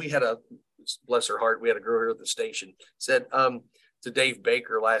know, we had bless her heart, we had a girl here at the station said to Dave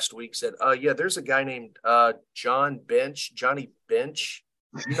Baker last week, said, yeah, there's a guy named Johnny Bench.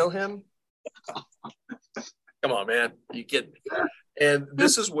 You know him? Come on, man. You kidding me? And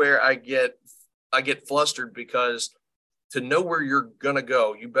this is where I get flustered, because to know where you're gonna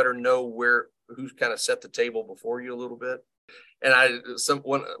go, you better know who's kind of set the table before you a little bit. And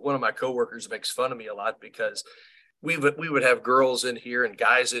one of my coworkers makes fun of me a lot, because we would have girls in here and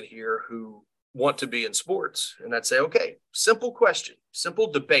guys in here who want to be in sports, and I'd say, okay, simple question,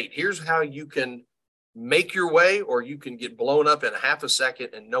 simple debate. Here's how you can make your way, or you can get blown up in half a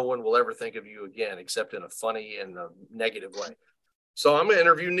second and no one will ever think of you again, except in a funny and a negative way. So I'm going to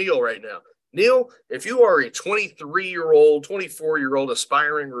interview Neil right now. Neil, if you are a 23-year-old, 24-year-old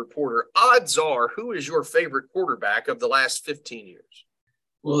aspiring reporter, odds are, who is your favorite quarterback of the last 15 years?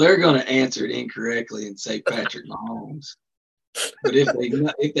 Well, they're going to answer it incorrectly and say Patrick Mahomes. But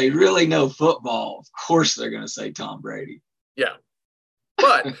if they really know football, of course they're going to say Tom Brady. Yeah.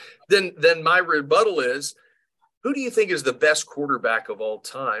 But then my rebuttal is, who do you think is the best quarterback of all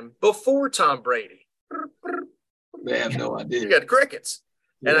time before Tom Brady? They have no idea. You got crickets.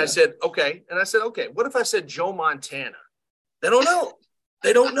 Yeah. And I said, okay. What if I said Joe Montana? They don't know.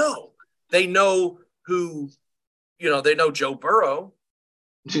 They don't know. They know they know Joe Burrow.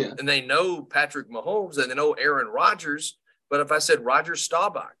 Yeah. And they know Patrick Mahomes, and they know Aaron Rodgers. But if I said Roger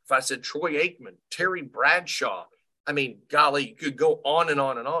Staubach, if I said Troy Aikman, Terry Bradshaw, I mean, golly, you could go on and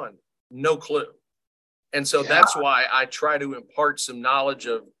on and on. No clue. And so that's why I try to impart some knowledge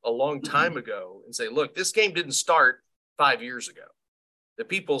of a long time ago and say, look, this game didn't start 5 years ago. The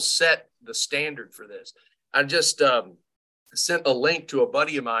people set the standard for this. I just sent a link to a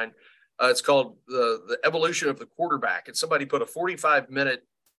buddy of mine. It's called the Evolution of the Quarterback. And somebody put a 45-minute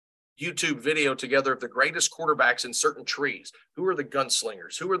YouTube video together of the greatest quarterbacks in certain trees. Who are the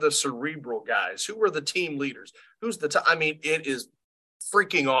gunslingers? Who are the cerebral guys? Who are the team leaders? Who's the I mean, it is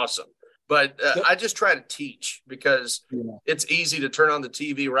freaking awesome. But I just try to teach, because it's easy to turn on the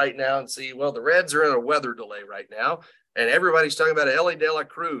TV right now and see, well, the Reds are in a weather delay right now, and everybody's talking about Ellie De La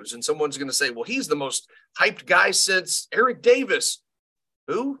Cruz, and someone's going to say, well, he's the most hyped guy since Eric Davis.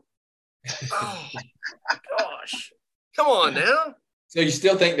 Who? Oh, gosh. Come on now. So you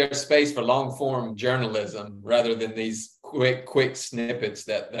still think there's space for long form journalism rather than these quick snippets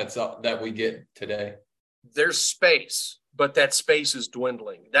that we get today? There's space, but that space is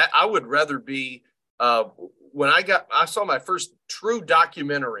dwindling. That I would rather be when I saw my first true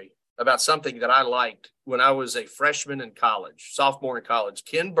documentary about something that I liked when I was a freshman in college, sophomore in college.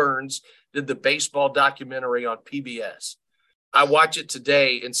 Ken Burns did the baseball documentary on PBS. I watch it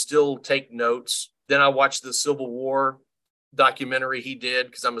today and still take notes. Then I watch the Civil War documentary he did,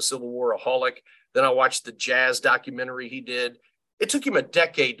 because I'm a Civil War-aholic. Then I watched the jazz documentary he did. It took him a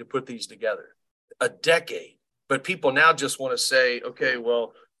decade to put these together. A decade. But people now just want to say, okay,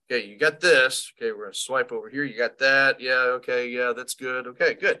 you got this. Okay, we're going to swipe over here. You got that. Yeah, okay, yeah, that's good.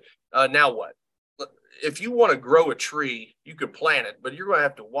 Okay, good. Now what? If you want to grow a tree, you can plant it, but you're going to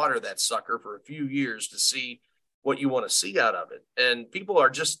have to water that sucker for a few years to see what you want to see out of it. And people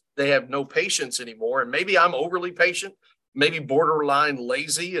they have no patience anymore. And maybe I'm overly patient, maybe borderline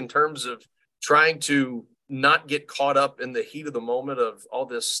lazy in terms of trying to not get caught up in the heat of the moment of all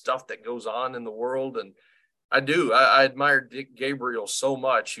this stuff that goes on in the world. And I admire Dick Gabriel so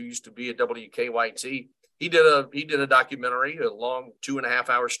much, who used to be at WKYT. He did a documentary, a long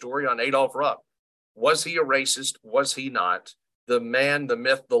 2.5-hour story on Adolph Rupp. Was he a racist? Was he not? The man, the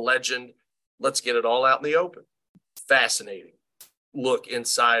myth, the legend. Let's get it all out in the open. Fascinating look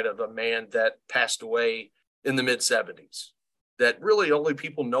inside of a man that passed away in the mid-70s that really only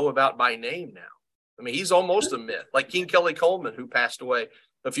people know about by name now. I mean, he's almost a myth, like King Kelly Coleman, who passed away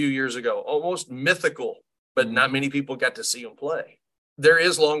a few years ago, almost mythical, but not many people got to see him play. There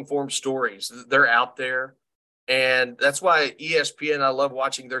is long-form stories. They're out there. And that's why ESPN, I love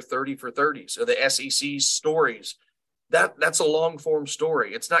watching their 30 for 30s, or the SEC stories. That's a long-form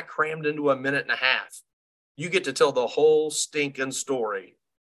story. It's not crammed into a minute and a half. You get to tell the whole stinking story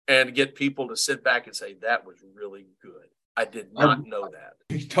and get people to sit back and say, that was really good. I did not know that.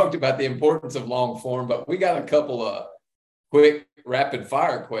 You talked about the importance of long form, but we got a couple of quick rapid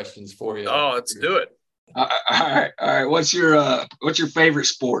fire questions for you. Oh, let's do it. All right. What's your favorite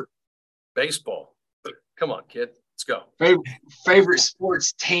sport? Baseball. Come on, kid. Let's go. Favorite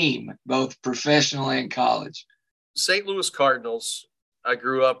sports team, both professional and college? St. Louis Cardinals. I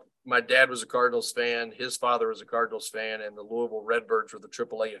grew up my dad was a Cardinals fan. His father was a Cardinals fan, and the Louisville Redbirds were the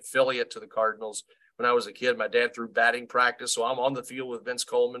AAA affiliate to the Cardinals. When I was a kid, my dad threw batting practice, so I'm on the field with Vince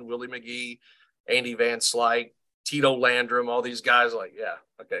Coleman, Willie McGee, Andy Van Slyke, Tito Landrum, all these guys. Like, yeah,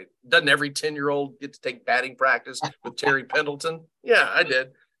 okay. Doesn't every 10-year-old get to take batting practice with Terry Pendleton? Yeah, I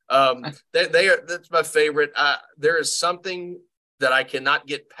did. That's my favorite. There is something that I cannot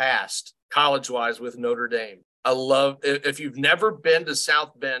get past college-wise with Notre Dame. I love, if you've never been to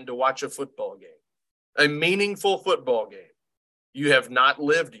South Bend to watch a football game, a meaningful football game, you have not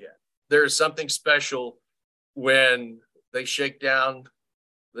lived yet. There is something special when they shake down.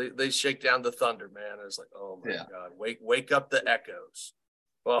 They shake down the thunder, man. It's like, oh my God, wake up the echoes.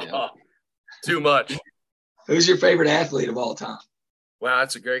 Oh, too much. Who's your favorite athlete of all time? Wow,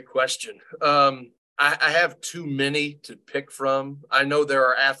 that's a great question. I have too many to pick from. I know there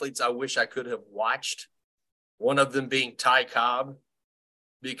are athletes I wish I could have watched. One of them being Ty Cobb,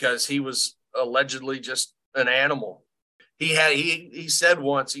 because he was allegedly just an animal. He said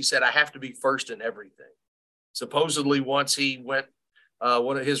once, he said, I have to be first in everything. Supposedly once he went,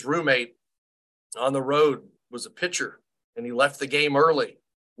 one of his roommate on the road was a pitcher, and he left the game early,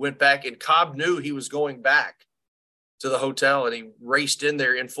 went back, and Cobb knew he was going back to the hotel, and he raced in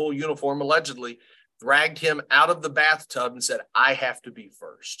there in full uniform, allegedly, dragged him out of the bathtub and said, I have to be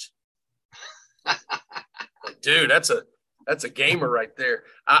first. Like, dude, that's a gamer right there.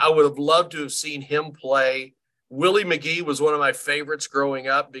 I would have loved to have seen him play. Willie McGee was one of my favorites growing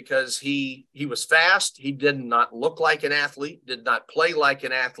up because he was fast. He did not look like an athlete, did not play like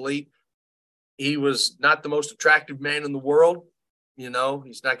an athlete. He was not the most attractive man in the world. You know,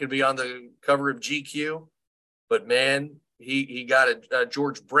 he's not going to be on the cover of GQ. But, man, he got a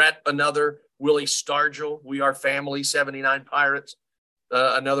George Brett, another Willie Stargell, We Are Family, 79 Pirates,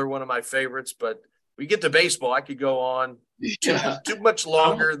 another one of my favorites. But we get to baseball, I could go on too much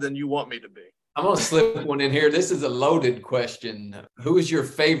longer than you want me to be. I'm going to slip one in here. This is a loaded question. Who is your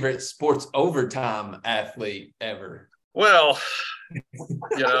favorite sports overtime athlete ever? Well,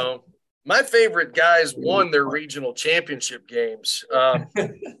 you know, my favorite guys won their regional championship games. I'm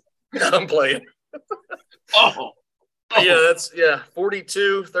playing. Yeah,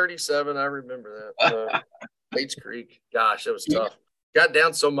 42-37. I remember that. Bates Creek. Gosh, that was tough. Got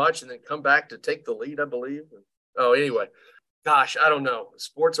down so much and then come back to take the lead, I believe. Anyway, gosh, I don't know.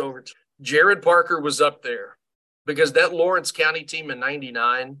 Sports overtime. Jared Parker was up there because that Lawrence County team in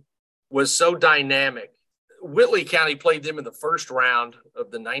 99 was so dynamic. Whitley County played them in the first round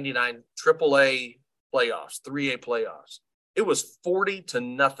of the 99 AAA playoffs, 3A playoffs. It was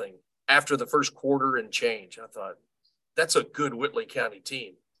 40-0 after the first quarter and change. I thought, that's a good Whitley County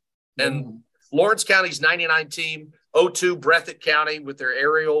team. And Lawrence County's 99 team, 0-2 Breathitt County with their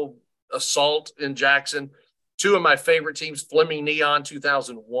aerial assault in Jackson. Two of my favorite teams, Fleming Neon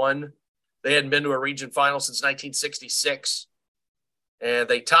 2001. They hadn't been to a region final since 1966. And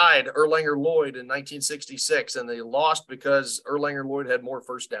they tied Erlanger Lloyd in 1966, and they lost because Erlanger Lloyd had more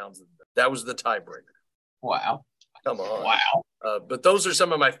first downs than them. That was the tiebreaker. Wow. Come on. Wow. But those are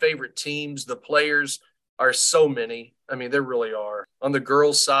some of my favorite teams. The players are so many. I mean, there really are. On the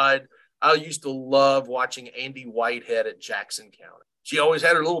girls' side, I used to love watching Andy Whitehead at Jackson County. She always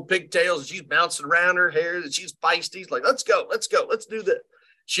had her little pigtails, and she's bouncing around her hair, and she's feisty. She's like, let's go, let's do that.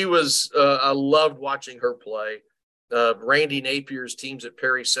 She was, I loved watching her play. Randy Napier's teams at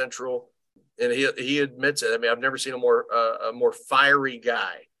Perry Central, and he admits it. I mean, I've never seen a more fiery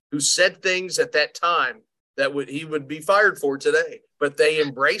guy who said things at that time that he would be fired for today, but they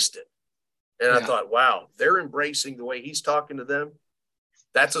embraced it. And I thought, wow, they're embracing the way he's talking to them.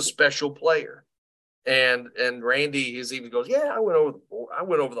 That's a special player. And Randy even goes, yeah, I went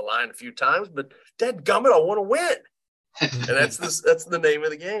over the line a few times, but dadgummit, I want to win. And that's the name of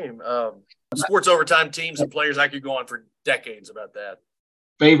the game. Sports overtime teams and players, I could go on for decades about that.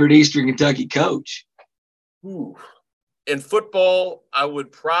 Favorite Eastern Kentucky coach? Ooh. In football, I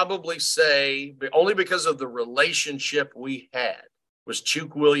would probably say, only because of the relationship we had, was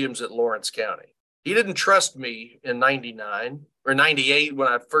Chuck Williams at Lawrence County. He didn't trust me in 99 or 98 when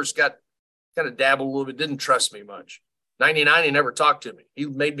I first got kind of dabbled a little bit, didn't trust me much. 99, he never talked to me. He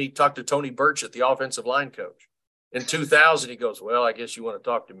made me talk to Tony Birch at the offensive line coach. In 2000, he goes, well, I guess you want to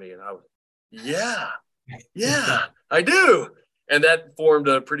talk to me. And I was, yeah, I do. And that formed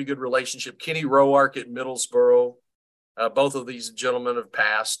a pretty good relationship. Kenny Roark at Middlesboro. Both of these gentlemen have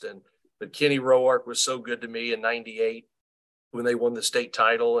passed. But Kenny Roark was so good to me in 98 when they won the state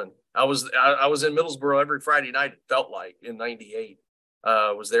title. And I was in Middlesboro every Friday night, it felt like, in 98.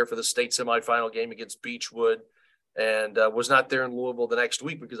 Was there for the state semifinal game against Beechwood, and was not there in Louisville the next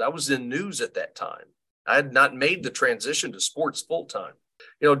week because I was in news at that time. I had not made the transition to sports full time.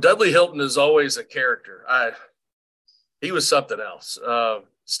 Dudley Hilton is always a character. He was something else.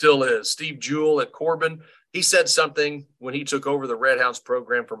 Still is. Steve Jewell at Corbin. He said something when he took over the Red Hounds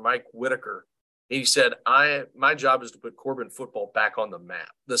program from Mike Whitaker. He said, my job is to put Corbin football back on the map,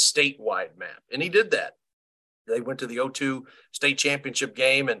 the statewide map. And he did that. They went to the 0-2 state championship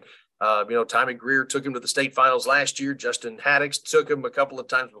game, and Tommy Greer took him to the state finals last year. Justin Haddix took him a couple of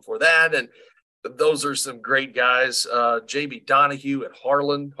times before that. And those are some great guys. J.B. Donahue at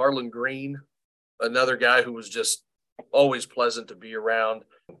Harlan Green, another guy who was just always pleasant to be around.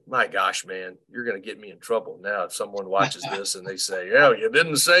 My gosh, man, you're going to get me in trouble now if someone watches this and they say, "Yeah, you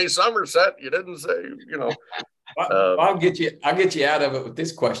didn't say Somerset. You didn't say, I'll get you out of it with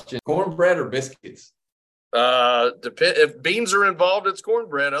this question: cornbread or biscuits? If beans are involved, it's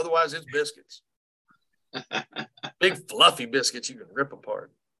cornbread. Otherwise, it's biscuits. Big fluffy biscuits you can rip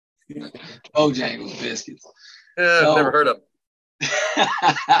apart. Bojangles biscuits. I've never heard of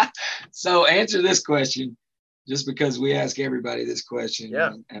them. So answer this question, just because we ask everybody this question.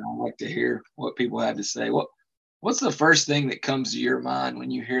 Yeah. And I like to hear what people have to say. What's the first thing that comes to your mind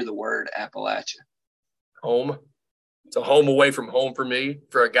when you hear the word Appalachia? Home. It's a home away from home for me,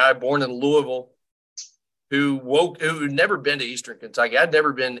 for a guy born in Louisville who never been to Eastern Kentucky. I'd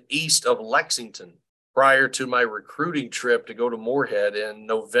never been east of Lexington prior to my recruiting trip to go to Moorhead in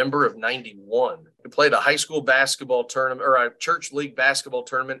November of 91. We played a high school basketball tournament, or a church league basketball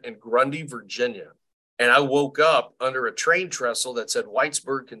tournament in Grundy, Virginia. And I woke up under a train trestle that said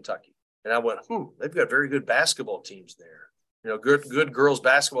Whitesburg, Kentucky. And I went, they've got very good basketball teams there. Good girls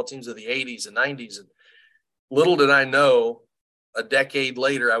basketball teams of the 80s and 90s. And little did I know, a decade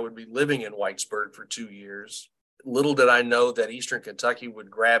later, I would be living in Whitesburg for 2 years. Little did I know that Eastern Kentucky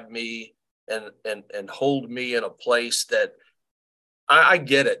would grab me and hold me in a place that I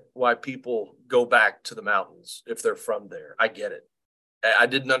get it, why people go back to the mountains if they're from there. I get it. I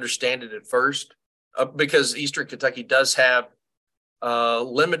didn't understand it at first because Eastern Kentucky does have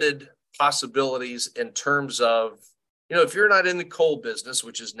limited possibilities in terms of, if you're not in the coal business,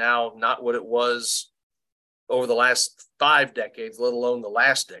 which is now not what it was over the last 5 decades, let alone the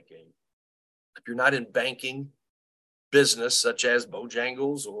last decade. If you're not in banking business, such as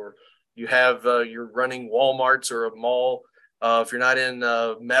Bojangles, or you have you're running Walmarts or a mall, if you're not in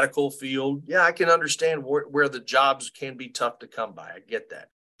medical field, yeah, I can understand where the jobs can be tough to come by. I get that.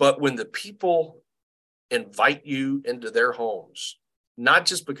 But when the people invite you into their homes, not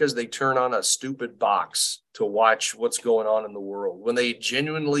just because they turn on a stupid box to watch what's going on in the world, when they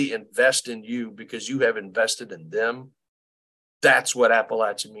genuinely invest in you because you have invested in them, that's what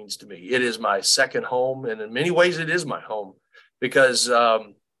Appalachia means to me. It is my second home, and in many ways it is my home because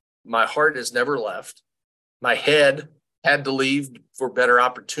my heart has never left. My head had to leave for better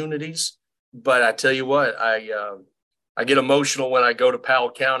opportunities, but I tell you what, I get emotional when I go to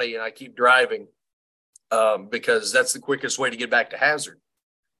Powell County and I keep driving because that's the quickest way to get back to Hazard.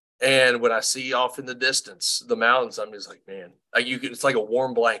 And when I see off in the distance the mountains, I'm just like, man, it's like a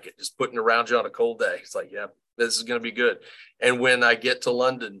warm blanket just putting around you on a cold day. It's like, yeah, this is going to be good. And when I get to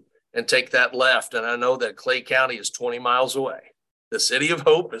London and take that left, and I know that Clay County is 20 miles away, the city of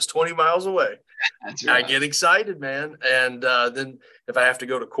Hope is 20 miles away. That's right. I get excited, man. And then if I have to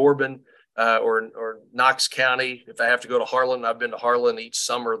go to Corbin or Knox County, if I have to go to Harlan, I've been to Harlan each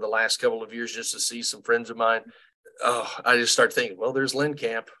summer the last couple of years just to see some friends of mine. I just start thinking, well, there's Lynn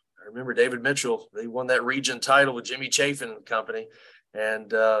Camp. I remember David Mitchell. They won that region title with Jimmy Chafin and company.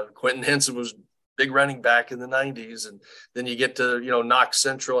 And Quentin Henson was big running back in the 90s. And then you get to, Knox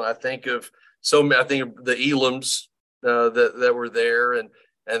Central. And I think of the Elams that were there. And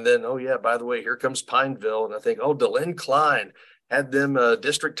then, oh, yeah, by the way, here comes Pineville. And I think, DeLynn Klein had them a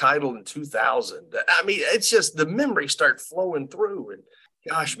district title in 2000. I mean, it's just the memories start flowing through. And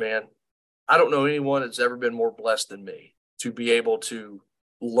gosh, man, I don't know anyone that's ever been more blessed than me to be able to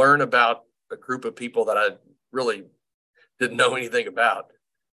learn about a group of people that I really didn't know anything about.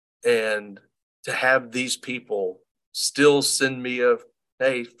 And to have these people still send me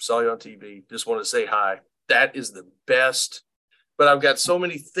hey, saw you on TV, just want to say hi. That is the best. But I've got so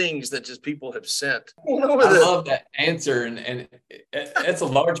many things that just people have sent. I love that answer. And it's a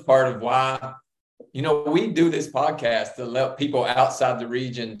large part of why, we do this podcast to let people outside the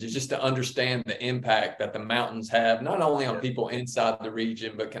region to understand the impact that the mountains have, not only on people inside the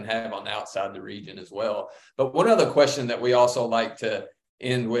region, but can have on outside the region as well. But one other question that we also like to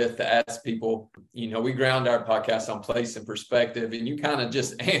end with to ask people, we ground our podcast on place and perspective, and you kind of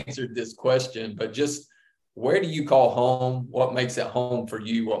just answered this question, but just where do you call home? What makes it home for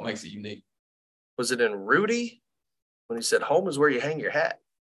you? What makes it unique? Was it in Rudy when he said home is where you hang your hat?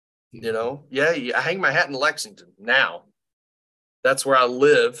 Yeah, I hang my hat in Lexington now. That's where I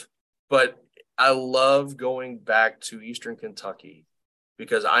live. But I love going back to Eastern Kentucky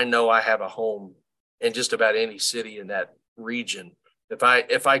because I know I have a home in just about any city in that region.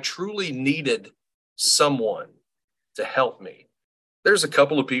 If I truly needed someone to help me, there's a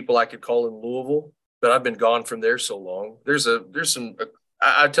couple of people I could call in Louisville, but I've been gone from there so long.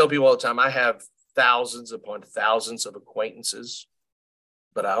 I tell people all the time, I have thousands upon thousands of acquaintances,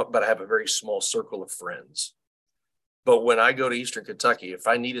 but I have a very small circle of friends. But when I go to Eastern Kentucky, if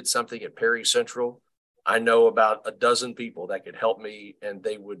I needed something at Perry Central, I know about a dozen people that could help me, and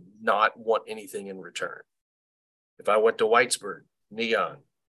they would not want anything in return. If I went to Whitesburg, Neon,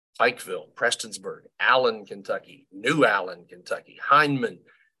 Pikeville, Prestonsburg, Allen, Kentucky, New Allen, Kentucky, Hindman,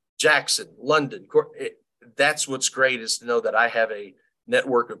 Jackson, London, that's what's great, is to know that I have a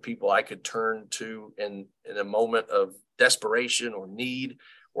network of people I could turn to in a moment of desperation or need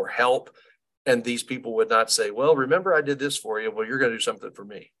or help. And these people would not say, well, remember I did this for you. Well, you're going to do something for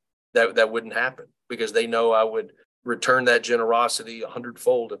me. That wouldn't happen, because they know I would return that generosity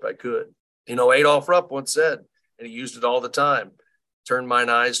 100-fold if I could. Adolph Rupp once said, and he used it all the time, turn mine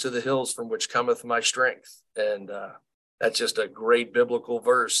eyes to the hills from which cometh my strength. And that's just a great biblical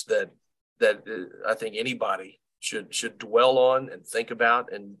verse that I think anybody should dwell on and think about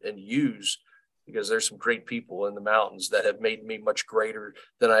and use, because there's some great people in the mountains that have made me much greater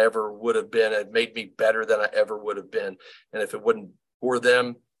than I ever would have been, and made me better than I ever would have been. And if it wasn't for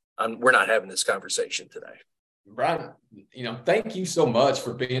them, we're not having this conversation today. Brian, thank you so much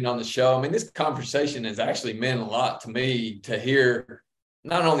for being on the show. I mean, this conversation has actually meant a lot to me, to hear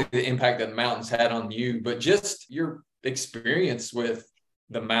not only the impact that the mountains had on you, but just your experience with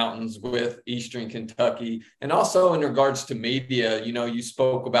the mountains, with Eastern Kentucky, and also in regards to media. You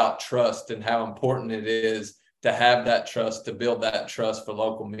spoke about trust and how important it is to have that trust, to build that trust for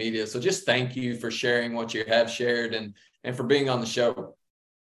local media. So just thank you for sharing what you have shared and for being on the show.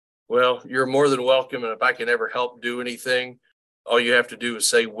 Well, you're more than welcome. And if I can ever help do anything, all you have to do is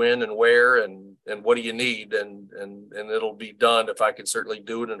say when and where and what do you need, and it'll be done. If I can certainly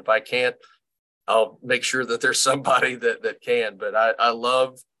do it. And if I can't, I'll make sure that there's somebody that can. But I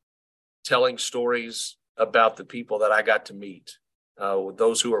love telling stories about the people that I got to meet,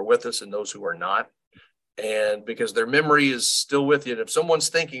 those who are with us and those who are not. And because their memory is still with you. And if someone's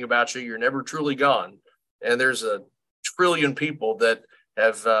thinking about you, you're never truly gone. And there's a trillion people that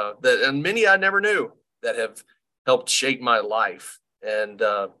have, and many I never knew, that have helped shape my life. And,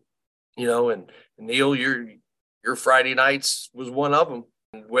 and Neil, your Friday nights was one of them.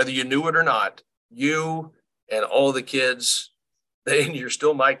 And whether you knew it or not, you and all the kids, and you're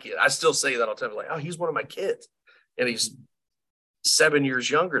still my kid. I still say that all the time, like, oh, he's one of my kids. And he's 7 years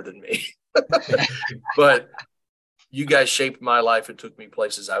younger than me. But you guys shaped my life and took me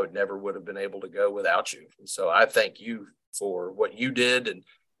places I would have been able to go without you. And so I thank you for what you did and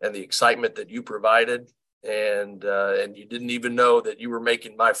the excitement that you provided. And you didn't even know that you were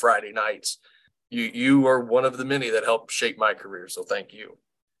making my Friday nights. You are one of the many that helped shape my career. So thank you.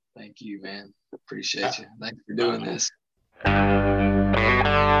 Thank you, man. Appreciate you. Thanks for doing this.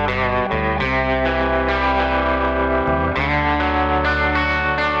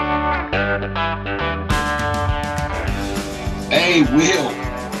 Hey, Will,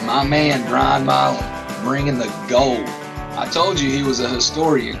 my man, Brian Milam, bringing the gold. I told you he was a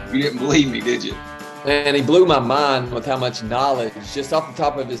historian. You didn't believe me, did you? And he blew my mind with how much knowledge, just off the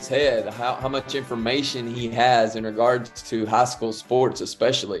top of his head, how much information he has in regards to high school sports,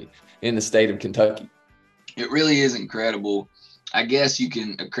 especially in the state of Kentucky. It really is incredible. I guess you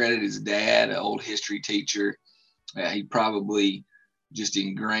can accredit his dad, an old history teacher. He probably just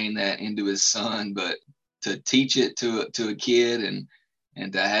ingrained that into his son, but to teach it to a kid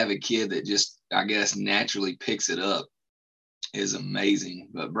and to have a kid that just, I guess, naturally picks it up is amazing.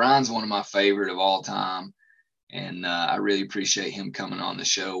 But Brian's one of my favorite of all time, and I really appreciate him coming on the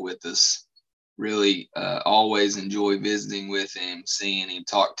show with us. Really always enjoy visiting with him, seeing him,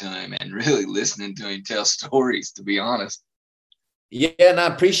 talk to him, and really listening to him tell stories, to be honest. Yeah, and I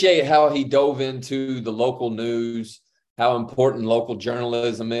appreciate how he dove into the local news, how important local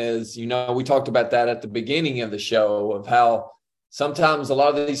journalism is. We talked about that at the beginning of the show, of how sometimes a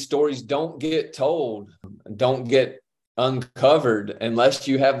lot of these stories don't get told, don't get uncovered unless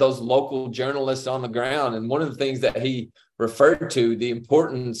you have those local journalists on the ground. And one of the things that he referred to, the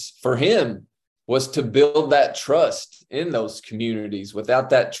importance for him, was to build that trust in those communities. Without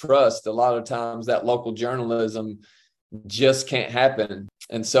that trust, a lot of times that local journalism just can't happen.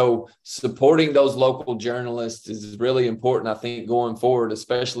 And so supporting those local journalists is really important, I think, going forward,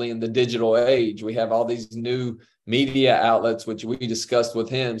 especially in the digital age. We have all these new media outlets, which we discussed with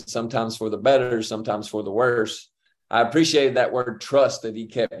him, sometimes for the better, sometimes for the worse. I appreciated that word trust that he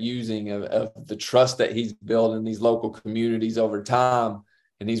kept using of the trust that he's built in these local communities over time.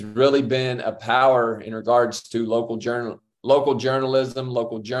 And he's really been a power in regards to local journalism, local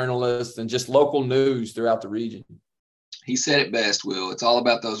journalists, and just local news throughout the region. He said it best, Will. It's all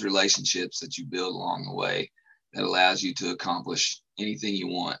about those relationships that you build along the way that allows you to accomplish anything you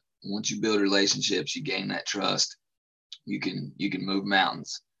want. Once you build relationships, you gain that trust. You can move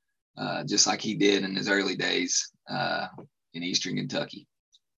mountains, just like he did in his early days in Eastern Kentucky.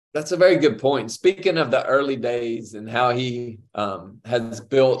 That's a very good point. Speaking of the early days and how he has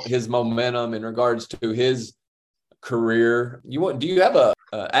built his momentum in regards to his career, do you have a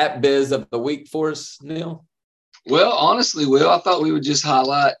app biz of the week for us, Neil? Well, honestly, Will, I thought we would just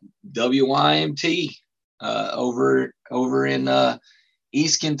highlight WYMT over in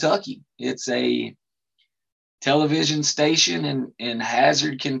East Kentucky. It's a television station in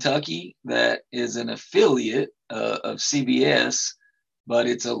Hazard, Kentucky that is an affiliate of CBS, but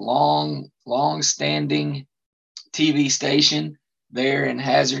it's a long-standing TV station there in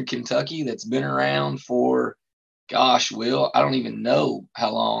Hazard, Kentucky that's been around for, gosh, Will, I don't even know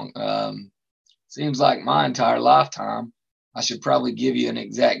how long. Seems like my entire lifetime. I should probably give you an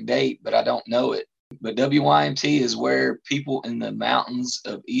exact date, but I don't know it. But WYMT is where people in the mountains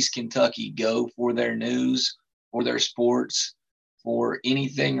of East Kentucky go for their news, for their sports, for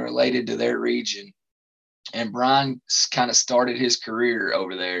anything related to their region. And Brian kind of started his career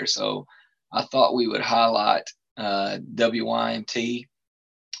over there. So I thought we would highlight WYMT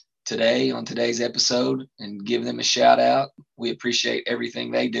today on today's episode and give them a shout out. We appreciate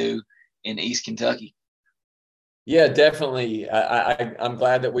everything they do in East Kentucky. Yeah, definitely. I'm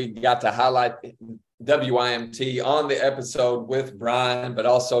glad that we got to highlight WYMT on the episode with Brian, but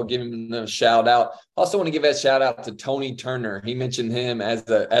also give him a shout out. Also want to give a shout out to Tony Turner. He mentioned him as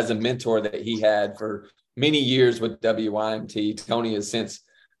a mentor that he had for many years with WYMT. Tony has since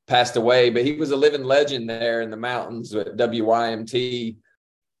passed away, but he was a living legend there in the mountains with WYMT.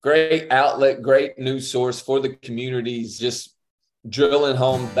 Great outlet, great news source for the communities, just drilling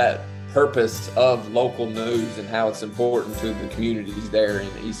home that purpose of local news and how it's important to the communities there in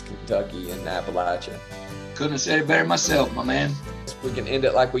East Kentucky and Appalachia. Couldn't have said it better myself, my man. We can end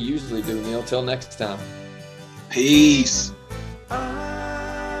it like we usually do, Neil. Till next time. Peace.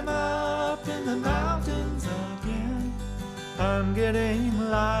 I'm up in the mountains again. I'm getting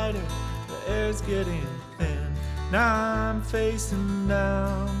lighter, the air's getting thin. Now I'm facing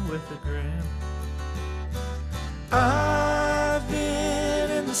down with a grin. I've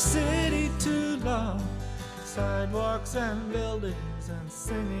been in the city too long, sidewalks and buildings and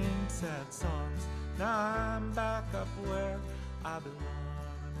singing sad songs. Now I'm back up where I belong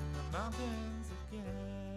in the mountains.